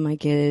want to give my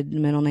kid the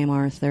middle name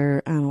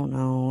Arthur? I don't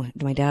know.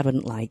 My dad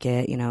wouldn't like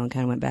it, and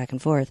kind of went back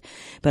and forth.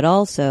 But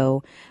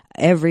also,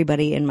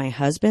 everybody in my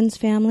husband's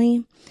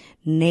family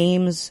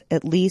names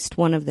at least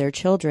one of their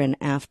children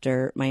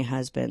after my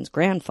husband's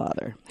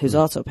grandfather, who's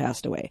also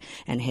passed away,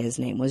 and his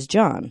name was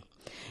John.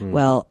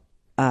 Well,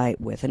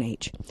 with an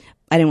H.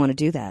 I didn't want to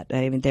do that.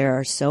 I mean, there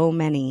are so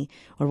many,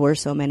 or were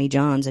so many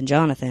Johns and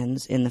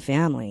Jonathans in the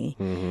family.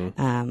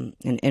 And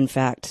in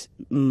fact,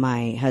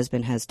 my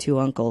husband has 2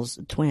 uncles,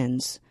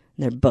 twins.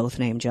 They're both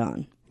named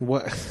John.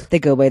 What? They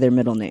go by their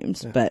middle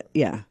names, but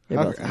yeah.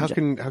 How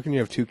can you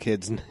have 2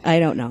 kids? I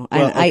don't know.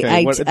 Well,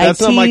 okay.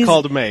 That's not my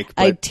call to make.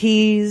 But. I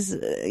tease,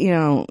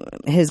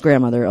 his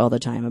grandmother all the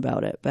time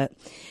about it, but.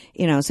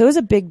 So it was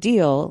a big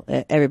deal.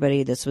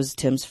 Everybody, this was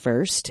Tim's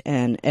first,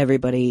 and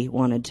everybody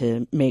wanted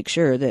to make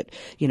sure that,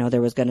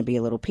 there was going to be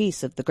a little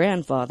piece of the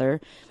grandfather.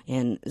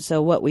 And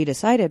so what we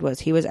decided was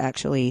he was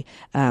actually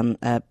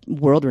a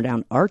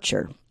world-renowned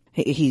archer.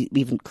 He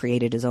even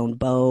created his own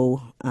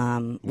bow,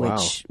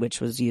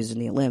 which was used in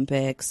the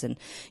Olympics, and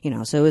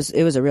so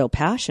it was a real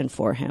passion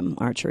for him.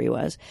 Archery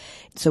was.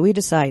 So we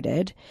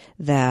decided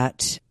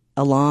that,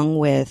 along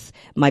with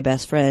my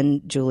best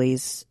friend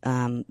Julie's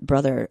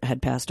brother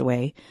had passed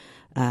away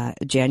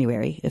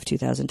January of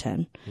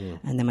 2010,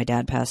 and then my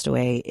dad passed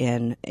away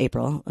in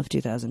April of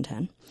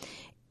 2010.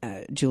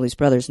 Julie's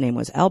brother's name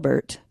was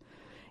Albert,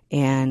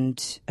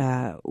 and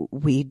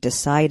we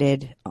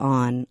decided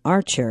on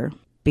Archer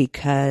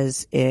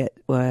because it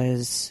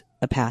was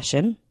a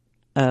passion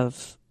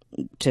of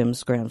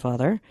Tim's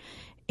grandfather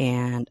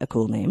and a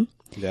cool name.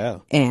 Yeah.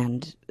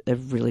 And a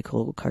really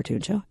cool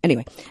cartoon show.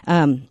 Anyway.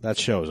 That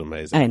show is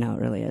amazing. I know,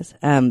 it really is.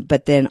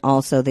 But then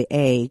also the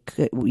A,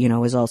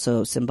 is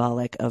also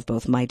symbolic of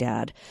both my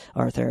dad,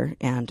 Arthur,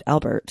 and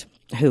Albert,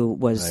 who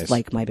was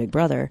like my big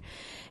brother.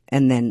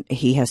 And then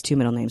he has 2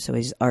 middle names, so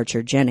he's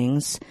Archer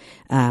Jennings,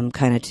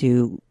 kind of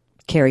to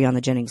carry on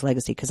the Jennings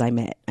legacy, because I'm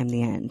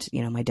the end.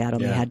 My dad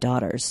only had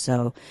daughters,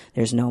 so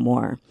there's no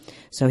more.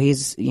 So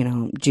he's,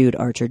 Jude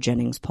Archer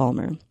Jennings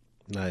Palmer.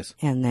 Nice.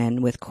 And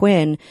then with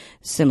Quinn,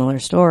 similar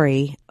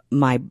story.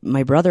 My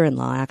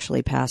brother-in-law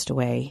actually passed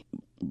away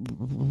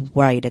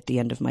right at the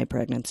end of my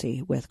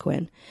pregnancy with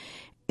Quinn.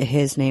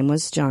 His name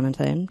was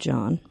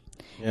John.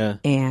 Yeah.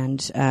 And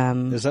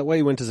is that why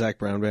you went to Zach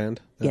Brown Band?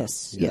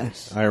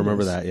 Yes. I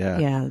remember that. Yeah.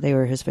 Yeah, they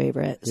were his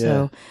favorite. Yeah.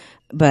 So,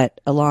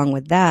 but along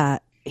with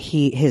that,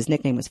 his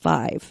nickname was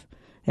Five.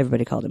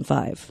 Everybody called him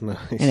Five. Nice.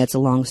 And it's a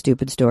long,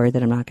 stupid story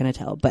that I'm not going to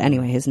tell. But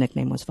anyway, his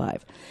nickname was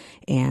Five.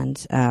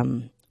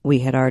 And we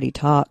had already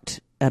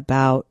talked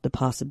about the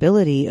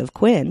possibility of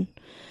Quinn.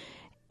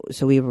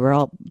 So we were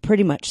all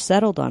pretty much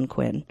settled on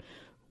Quinn,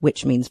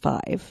 which means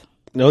 5.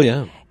 Oh,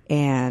 yeah.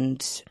 And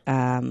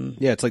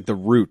it's like the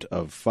root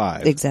of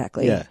 5.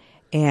 Exactly. Yeah.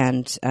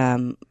 And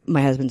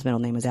my husband's middle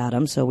name is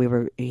Adam,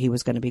 so he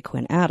was going to be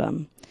Quinn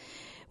Adam.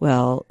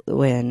 Well,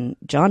 when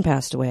John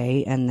passed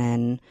away, and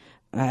then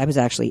I was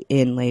actually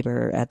in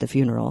labor at the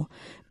funeral,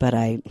 but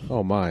I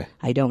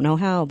don't know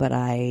how, but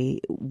I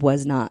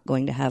was not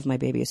going to have my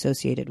baby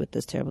associated with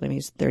this terrible name.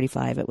 He's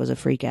 35. It was a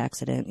freak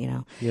accident,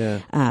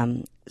 Yeah.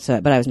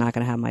 But I was not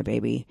going to have my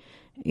baby,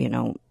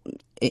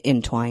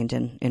 entwined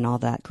in all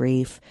that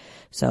grief.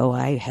 So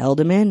I held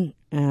him in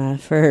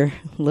for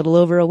a little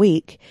over a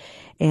week.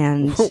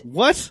 And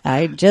what?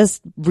 I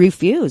just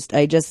refused.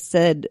 I just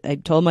said, I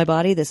told my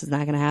body this is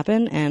not going to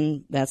happen,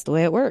 and that's the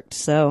way it worked.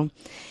 So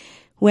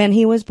when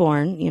he was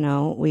born,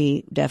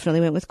 we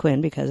definitely went with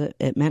Quinn because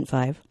it meant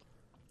 5.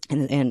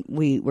 And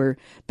we were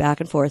back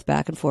and forth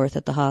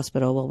at the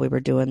hospital while we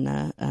were doing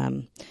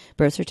the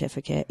birth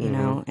certificate,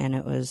 and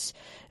it was,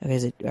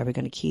 okay, are we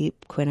going to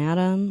keep Quinn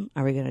Adam?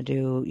 Are we going to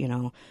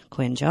do,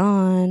 Quinn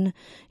John?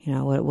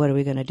 What are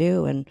we going to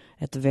do? And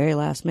at the very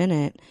last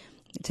minute,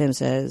 Tim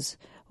says,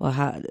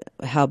 well,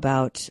 how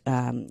about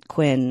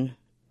Quinn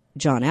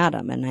John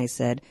Adam? And I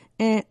said,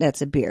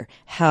 that's a beer.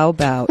 How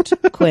about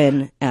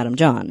Quinn Adam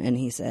John? And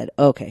he said,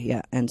 okay,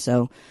 yeah. And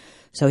so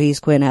he's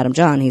Quinn Adam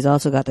John. He's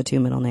also got the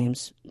 2 middle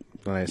names.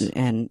 Nice.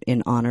 And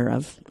in honor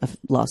of a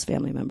lost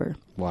family member.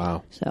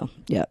 Wow. So,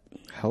 yep.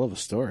 Hell of a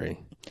story.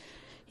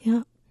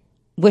 Yeah.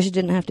 Wish it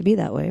didn't have to be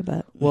that way,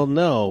 but. Well,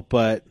 no,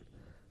 but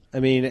I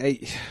mean,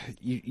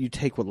 you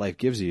take what life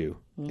gives you.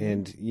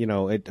 And,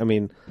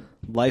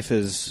 life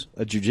is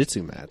a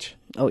jiu-jitsu match.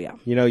 Oh, yeah.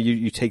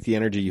 You take the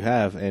energy you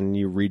have and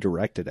you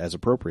redirect it as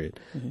appropriate.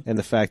 And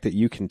the fact that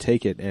you can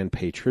take it and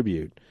pay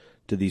tribute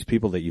to these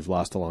people that you've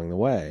lost along the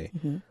way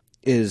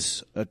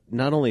is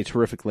not only a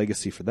terrific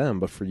legacy for them,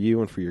 but for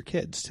you and for your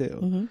kids,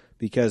 too.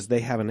 Because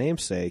they have a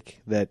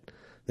namesake that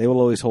they will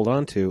always hold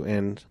on to.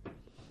 And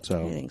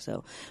so. I think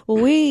so.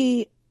 Well,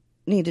 we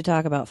need to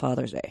talk about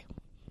Father's Day.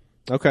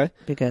 Okay.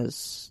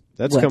 Because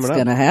that's what's coming up.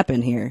 going to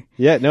happen here?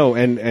 Yeah, no,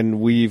 and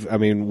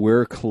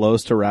we're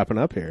close to wrapping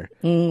up here.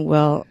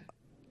 Well,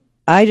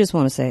 I just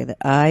want to say that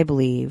I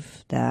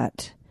believe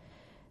that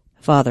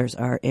fathers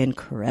are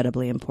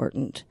incredibly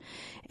important.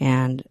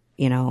 And,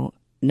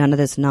 none of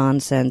this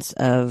nonsense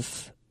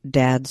of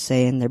dads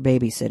saying they're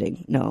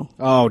babysitting. No.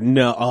 Oh,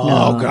 no. Oh,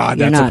 No, God,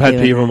 you're that's a not pet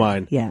doing peeve of that.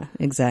 mine. Yeah,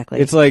 exactly.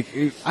 It's like,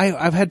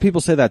 I've had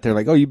people say that. They're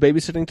like, oh, you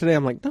babysitting today?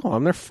 I'm like, no,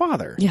 I'm their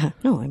father. yeah,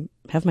 no, I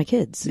have my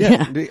kids.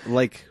 Yeah.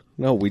 Like,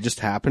 no, we just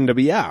happen to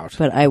be out.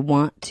 But I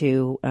want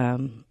to,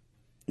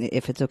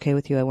 if it's okay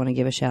with you, I want to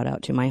give a shout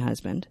out to my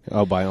husband.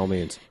 Oh, by all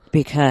means.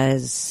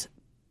 Because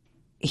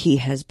he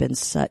has been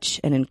such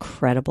an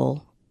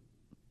incredible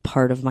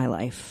part of my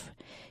life.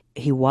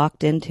 He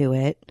walked into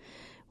it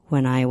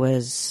when I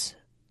was,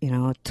 a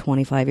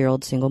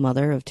 25-year-old single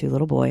mother of 2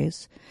 little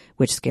boys,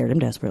 which scared him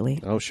desperately.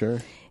 Oh,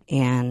 sure.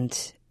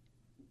 And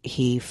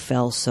he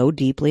fell so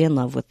deeply in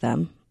love with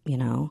them,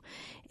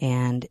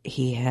 and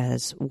he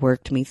has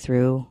worked me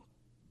through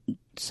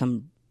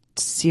some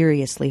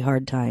seriously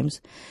hard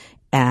times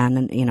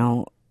and,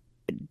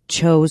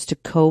 chose to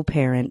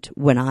co-parent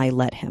when I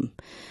let him.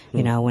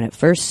 When it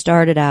first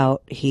started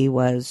out, he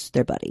was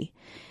their buddy.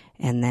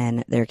 And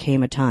then there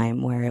came a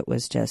time where it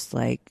was just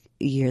like,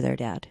 you're their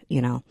dad,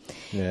 Yeah.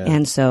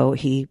 And so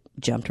he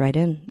jumped right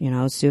in,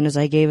 as soon as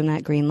I gave him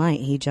that green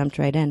light, he jumped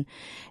right in.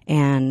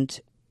 And,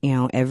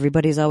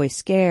 everybody's always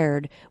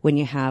scared when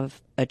you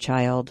have a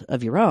child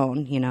of your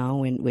own,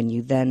 when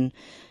you then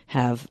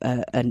have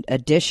an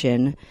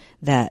addition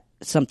that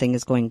something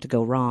is going to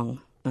go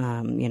wrong,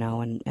 and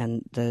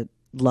the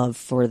love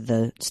for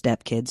the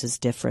stepkids is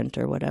different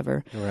or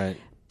whatever. Right.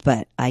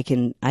 But I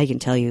can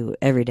tell you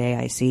every day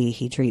I see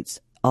he treats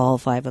all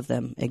 5 of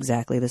them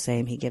exactly the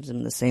same. He gives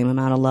them the same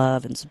amount of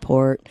love and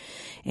support,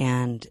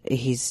 and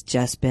he's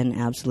just been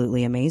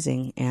absolutely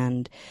amazing.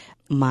 And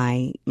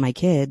my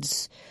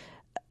kids,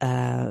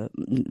 Liam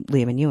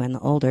and Ewan, the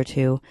older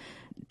 2,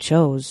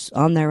 chose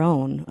on their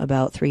own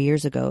about 3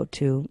 years ago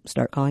to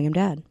start calling him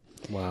Dad.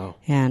 Wow.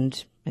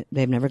 And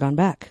they've never gone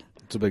back.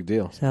 It's a big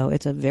deal. So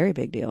it's a very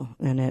big deal,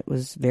 and it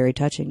was very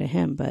touching to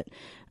him. But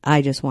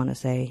I just want to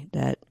say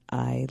that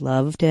I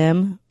loved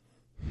him,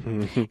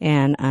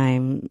 and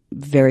I'm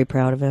very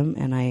proud of him,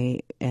 and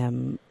I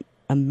am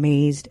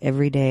amazed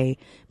every day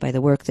by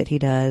the work that he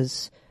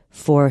does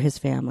for his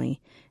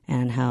family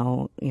and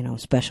how,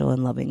 special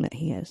and loving that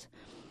he is.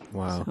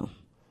 Wow. So,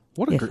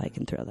 What a if I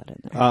can throw that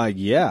in there.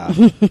 Yeah.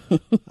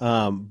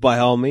 By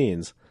all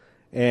means.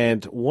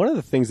 And one of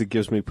the things that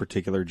gives me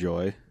particular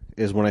joy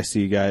is when I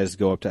see you guys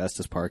go up to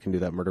Estes Park and do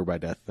that murder by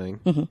death thing.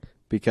 Mm-hmm.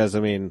 Because,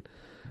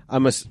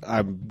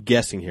 I'm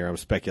guessing here, I'm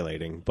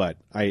speculating, but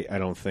I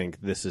don't think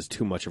this is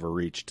too much of a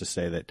reach to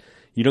say that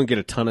you don't get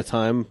a ton of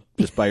time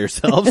just by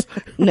yourselves.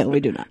 No, we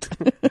do not.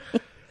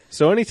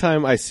 So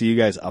anytime I see you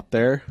guys up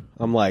there,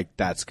 I'm like,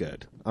 that's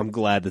good. I'm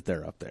glad that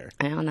they're up there.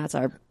 And that's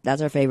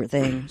our favorite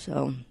thing.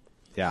 So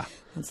yeah,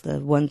 that's the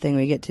one thing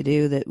we get to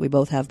do that we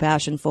both have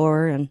passion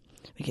for, and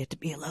we get to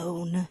be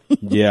alone.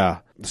 Yeah.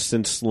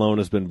 Since Sloan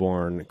has been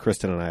born,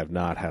 Kristen and I have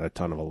not had a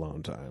ton of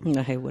alone time.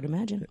 I would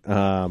imagine.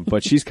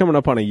 But she's coming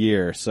up on a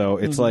year. So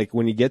it's like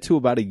when you get to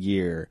about a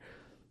year,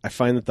 I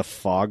find that the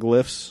fog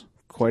lifts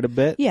quite a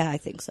bit. Yeah, I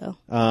think so.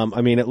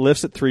 It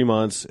lifts at 3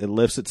 months. It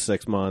lifts at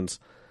 6 months.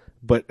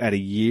 But at a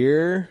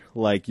year,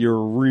 like,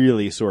 you're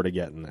really sort of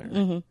getting there.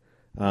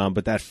 Mm-hmm.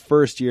 But that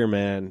first year,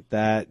 man,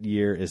 that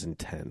year is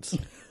intense.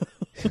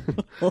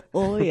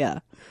 Oh, yeah,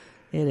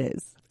 it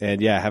is.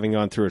 And yeah, having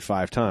gone through it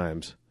 5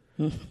 times,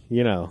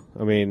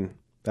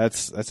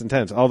 that's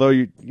intense. Although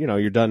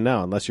you're done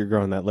now, unless you're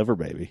growing that liver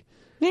baby.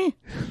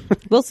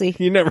 We'll see.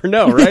 You never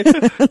know, right?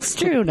 That's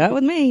true. Not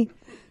with me.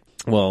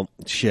 Well,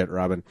 shit,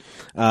 Robin.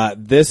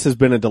 This has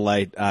been a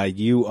delight.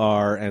 You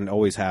are and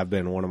always have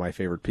been one of my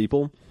favorite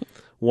people.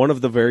 One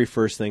of the very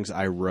first things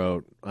I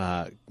wrote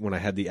when I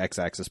had the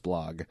X-Axis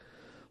blog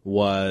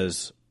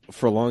was,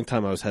 for a long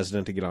time, I was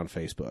hesitant to get on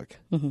Facebook.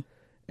 Mm-hmm.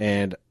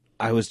 And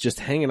I was just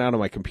hanging out on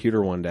my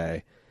computer one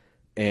day,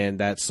 and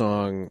that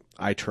song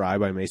 "I Try"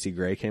 by Macy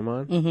Gray came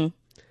on. Mm-hmm.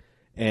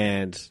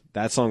 And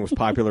that song was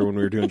popular when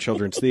we were doing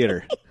children's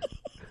theater.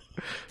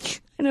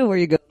 I know where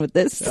you're going with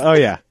this. Oh,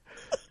 yeah.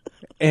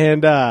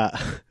 And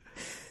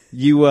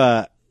you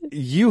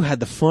had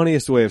the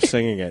funniest way of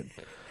singing it.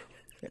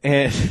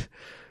 And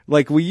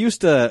like, we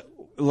used to,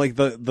 like,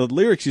 the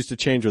lyrics used to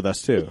change with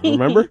us too.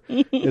 Remember?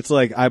 It's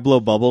like, I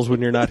blow bubbles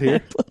when you're not here.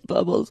 I blow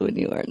bubbles when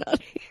you are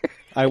not here.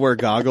 I wear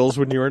goggles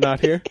when you are not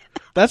here.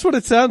 That's what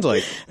it sounds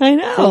like. I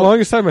know. For the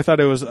longest time, I thought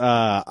it was,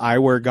 I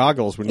wear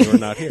goggles when you are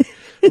not here.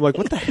 I'm like,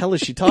 what the hell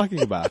is she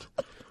talking about?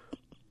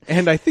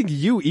 And I think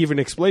you even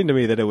explained to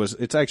me that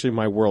it's actually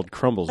my world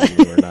crumbles when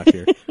you are not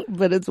here.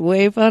 But it's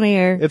way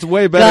funnier. It's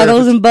way better.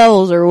 Goggles and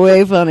bubbles are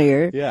way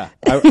funnier. Yeah.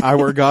 I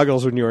wear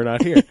goggles when you are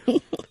not here.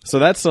 So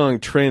that song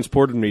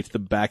transported me to the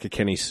back of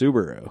Kenny's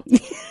Subaru.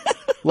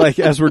 Like,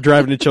 as we're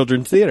driving to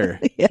children's theater.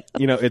 Yeah.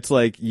 It's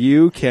like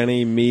you,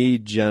 Kenny, me,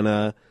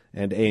 Jenna,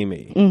 and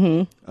Amy.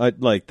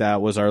 Mm-hmm. Like,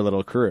 that was our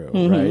little crew,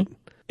 right?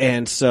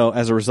 And so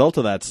as a result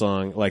of that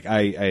song, like,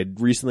 I had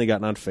recently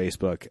gotten on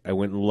Facebook. I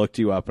went and looked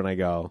you up, and I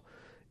go,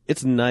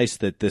 it's nice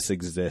that this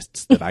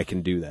exists, that I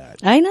can do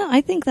that. I know.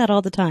 I think that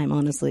all the time,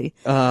 honestly.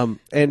 And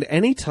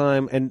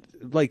anytime, and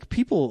like,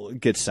 people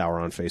get sour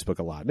on Facebook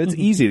a lot. It's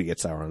easy to get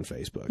sour on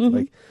Facebook.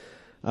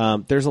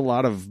 Like, there's a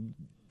lot of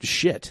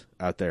shit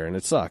out there, and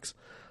it sucks.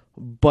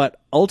 But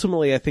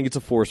ultimately, I think it's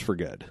a force for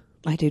good.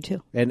 I do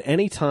too. And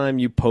anytime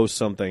you post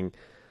something,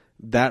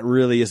 that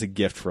really is a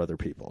gift for other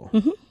people.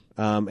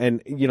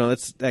 And,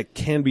 that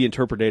can be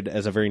interpreted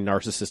as a very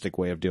narcissistic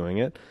way of doing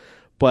it.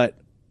 But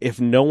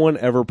if no one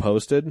ever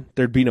posted,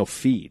 there'd be no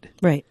feed.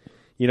 Right.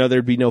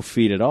 There'd be no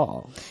feed at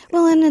all.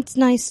 Well, and it's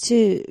nice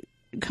to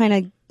kind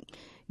of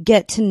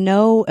get to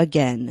know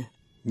again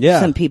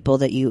some people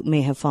that you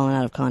may have fallen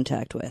out of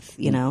contact with,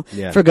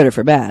 for good or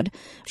for bad.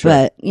 Sure.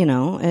 But,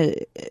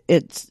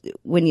 it's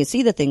when you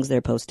see the things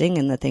they're posting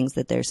and the things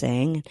that they're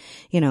saying,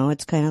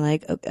 it's kind of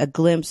like a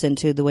glimpse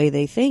into the way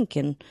they think.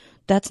 And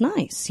that's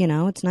nice.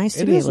 It's nice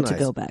to be able to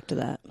go back to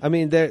that. I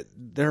mean,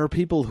 there are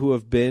people who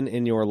have been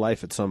in your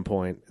life at some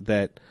point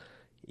that,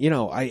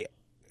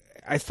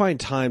 I find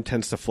time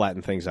tends to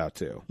flatten things out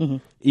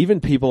too.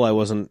 Even people I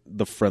wasn't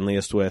the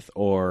friendliest with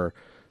or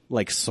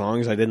like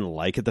songs I didn't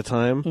like at the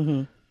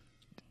time,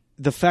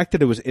 the fact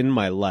that it was in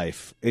my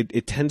life,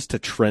 it tends to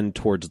trend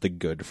towards the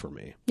good for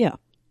me. Yeah.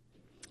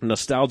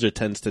 Nostalgia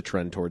tends to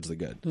trend towards the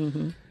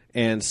good.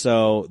 And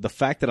so the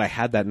fact that I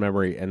had that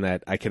memory and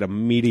that I could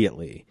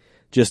immediately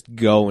just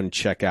go and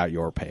check out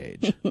your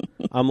page,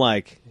 I'm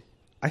like,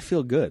 I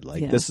feel good.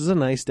 Like, this is a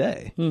nice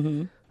day.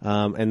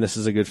 And this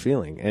is a good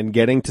feeling. And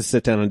getting to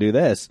sit down and do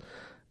this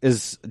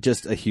is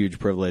just a huge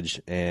privilege.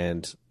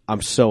 And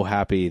I'm so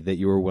happy that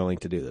you were willing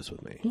to do this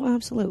with me. Well,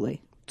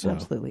 absolutely.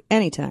 Absolutely.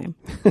 Anytime.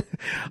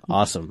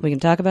 Awesome. We can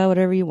talk about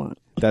whatever you want.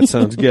 That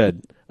sounds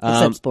good.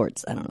 Except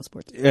sports. I don't know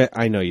sports.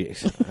 I know you.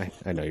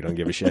 I know you don't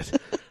give a shit.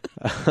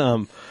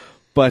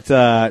 But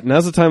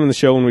now's the time in the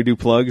show when we do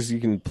plugs. You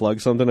can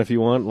plug something if you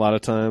want. A lot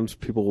of times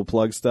people will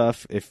plug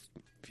stuff. If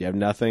you have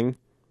nothing,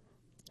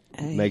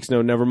 makes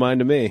no never mind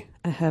to me.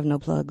 I have no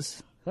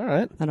plugs. All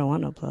right. I don't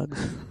want no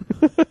plugs.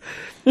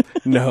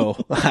 No,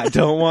 I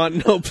don't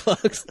want no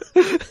plugs.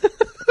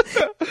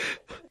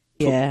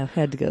 Yeah,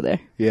 had to go there.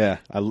 Yeah,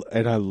 I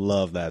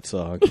love that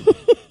song.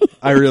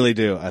 I really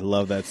do. I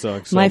love that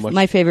song so much.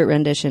 My favorite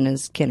rendition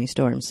is Kenny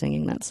Storm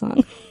singing that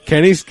song.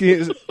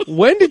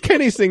 When did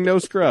Kenny sing No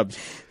Scrubs?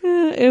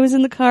 It was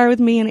in the car with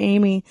me and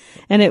Amy,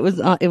 and that was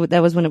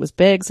when it was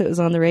big, so it was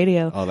on the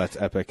radio. Oh, that's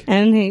epic.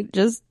 And he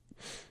just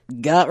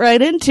got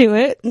right into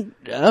it.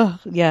 Oh,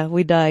 yeah,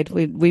 we died.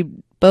 We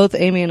both,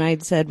 Amy and I,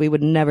 said we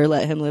would never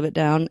let him live it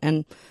down,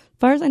 and as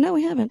far as I know,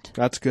 we haven't.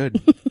 That's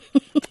good.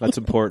 That's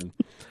important.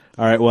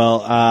 All right,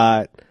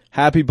 well,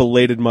 happy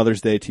belated Mother's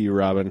Day to you,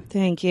 Robin.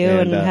 Thank you,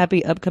 and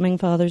happy upcoming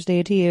Father's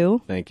Day to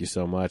you. Thank you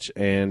so much.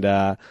 And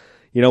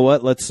you know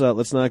what? Let's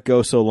not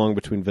go so long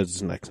between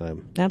visits next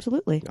time.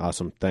 Absolutely.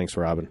 Awesome. Thanks,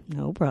 Robin.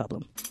 No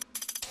problem.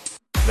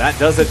 That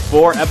does it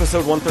for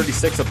episode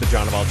 136 of the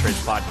John of All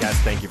Trades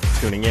podcast. Thank you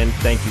for tuning in.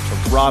 Thank you to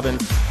Robin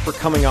for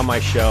coming on my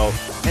show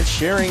and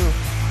sharing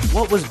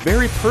what was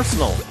very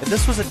personal.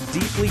 This was a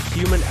deeply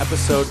human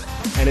episode,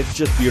 and it's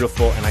just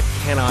beautiful, and I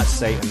cannot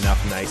say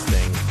enough nice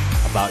things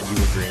about you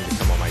agreeing to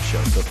come on my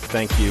show. So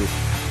thank you.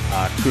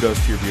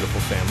 Kudos to your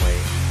beautiful family.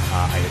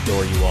 I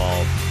adore you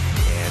all,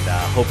 and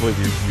hopefully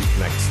we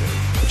reconnect soon.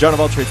 The John of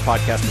All Trades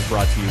podcast is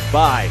brought to you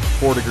by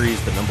 4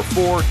 Degrees, the number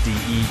 4,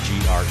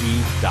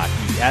 DEGRE.ES,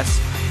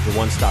 your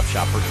one-stop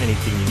shop for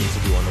anything you need to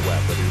do on the web,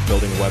 whether you're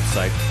building a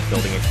website,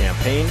 building a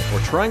campaign, or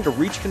trying to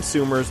reach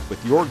consumers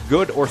with your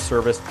good or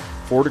service.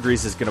 4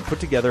 Degrees is going to put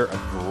together a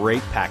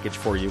great package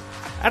for you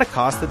at a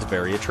cost that's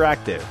very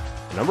attractive.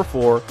 The number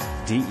 4,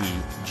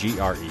 DEGRE.ES.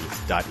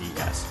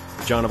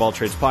 The John of All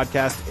Trades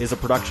podcast is a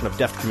production of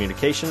Deft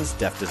Communications.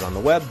 Deft is on the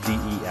web,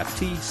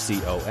 DEFTCOM.US.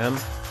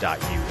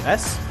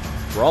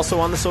 We're also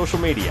on the social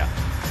media.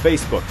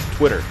 Facebook,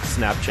 Twitter,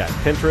 Snapchat,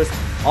 Pinterest,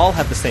 all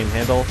have the same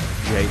handle,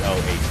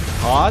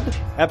 JOHPod.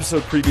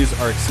 Episode previews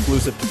are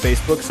exclusive to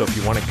Facebook, so if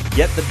you want to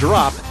get the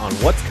drop on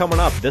what's coming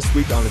up this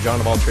week on the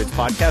John of All Trades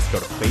podcast, go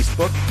to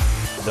Facebook.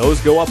 Those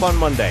go up on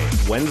Monday.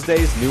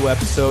 Wednesdays, new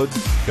episodes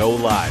go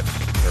live.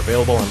 They're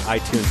available on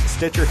iTunes and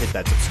Stitcher. Hit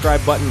that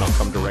subscribe button. They'll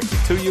come directly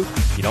to you.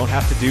 You don't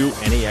have to do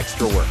any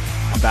extra work.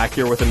 I'm back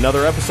here with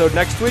another episode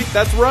next week.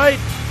 That's right.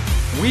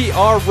 We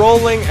are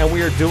rolling, and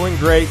we are doing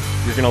great.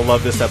 You're going to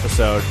love this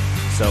episode.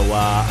 So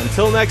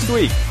until next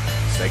week,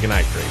 say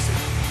goodnight, Gracie.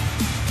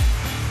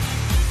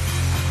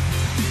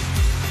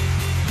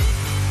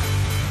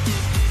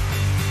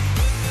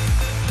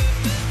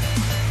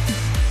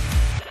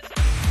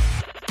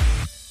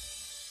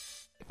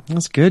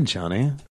 That's good, Johnny.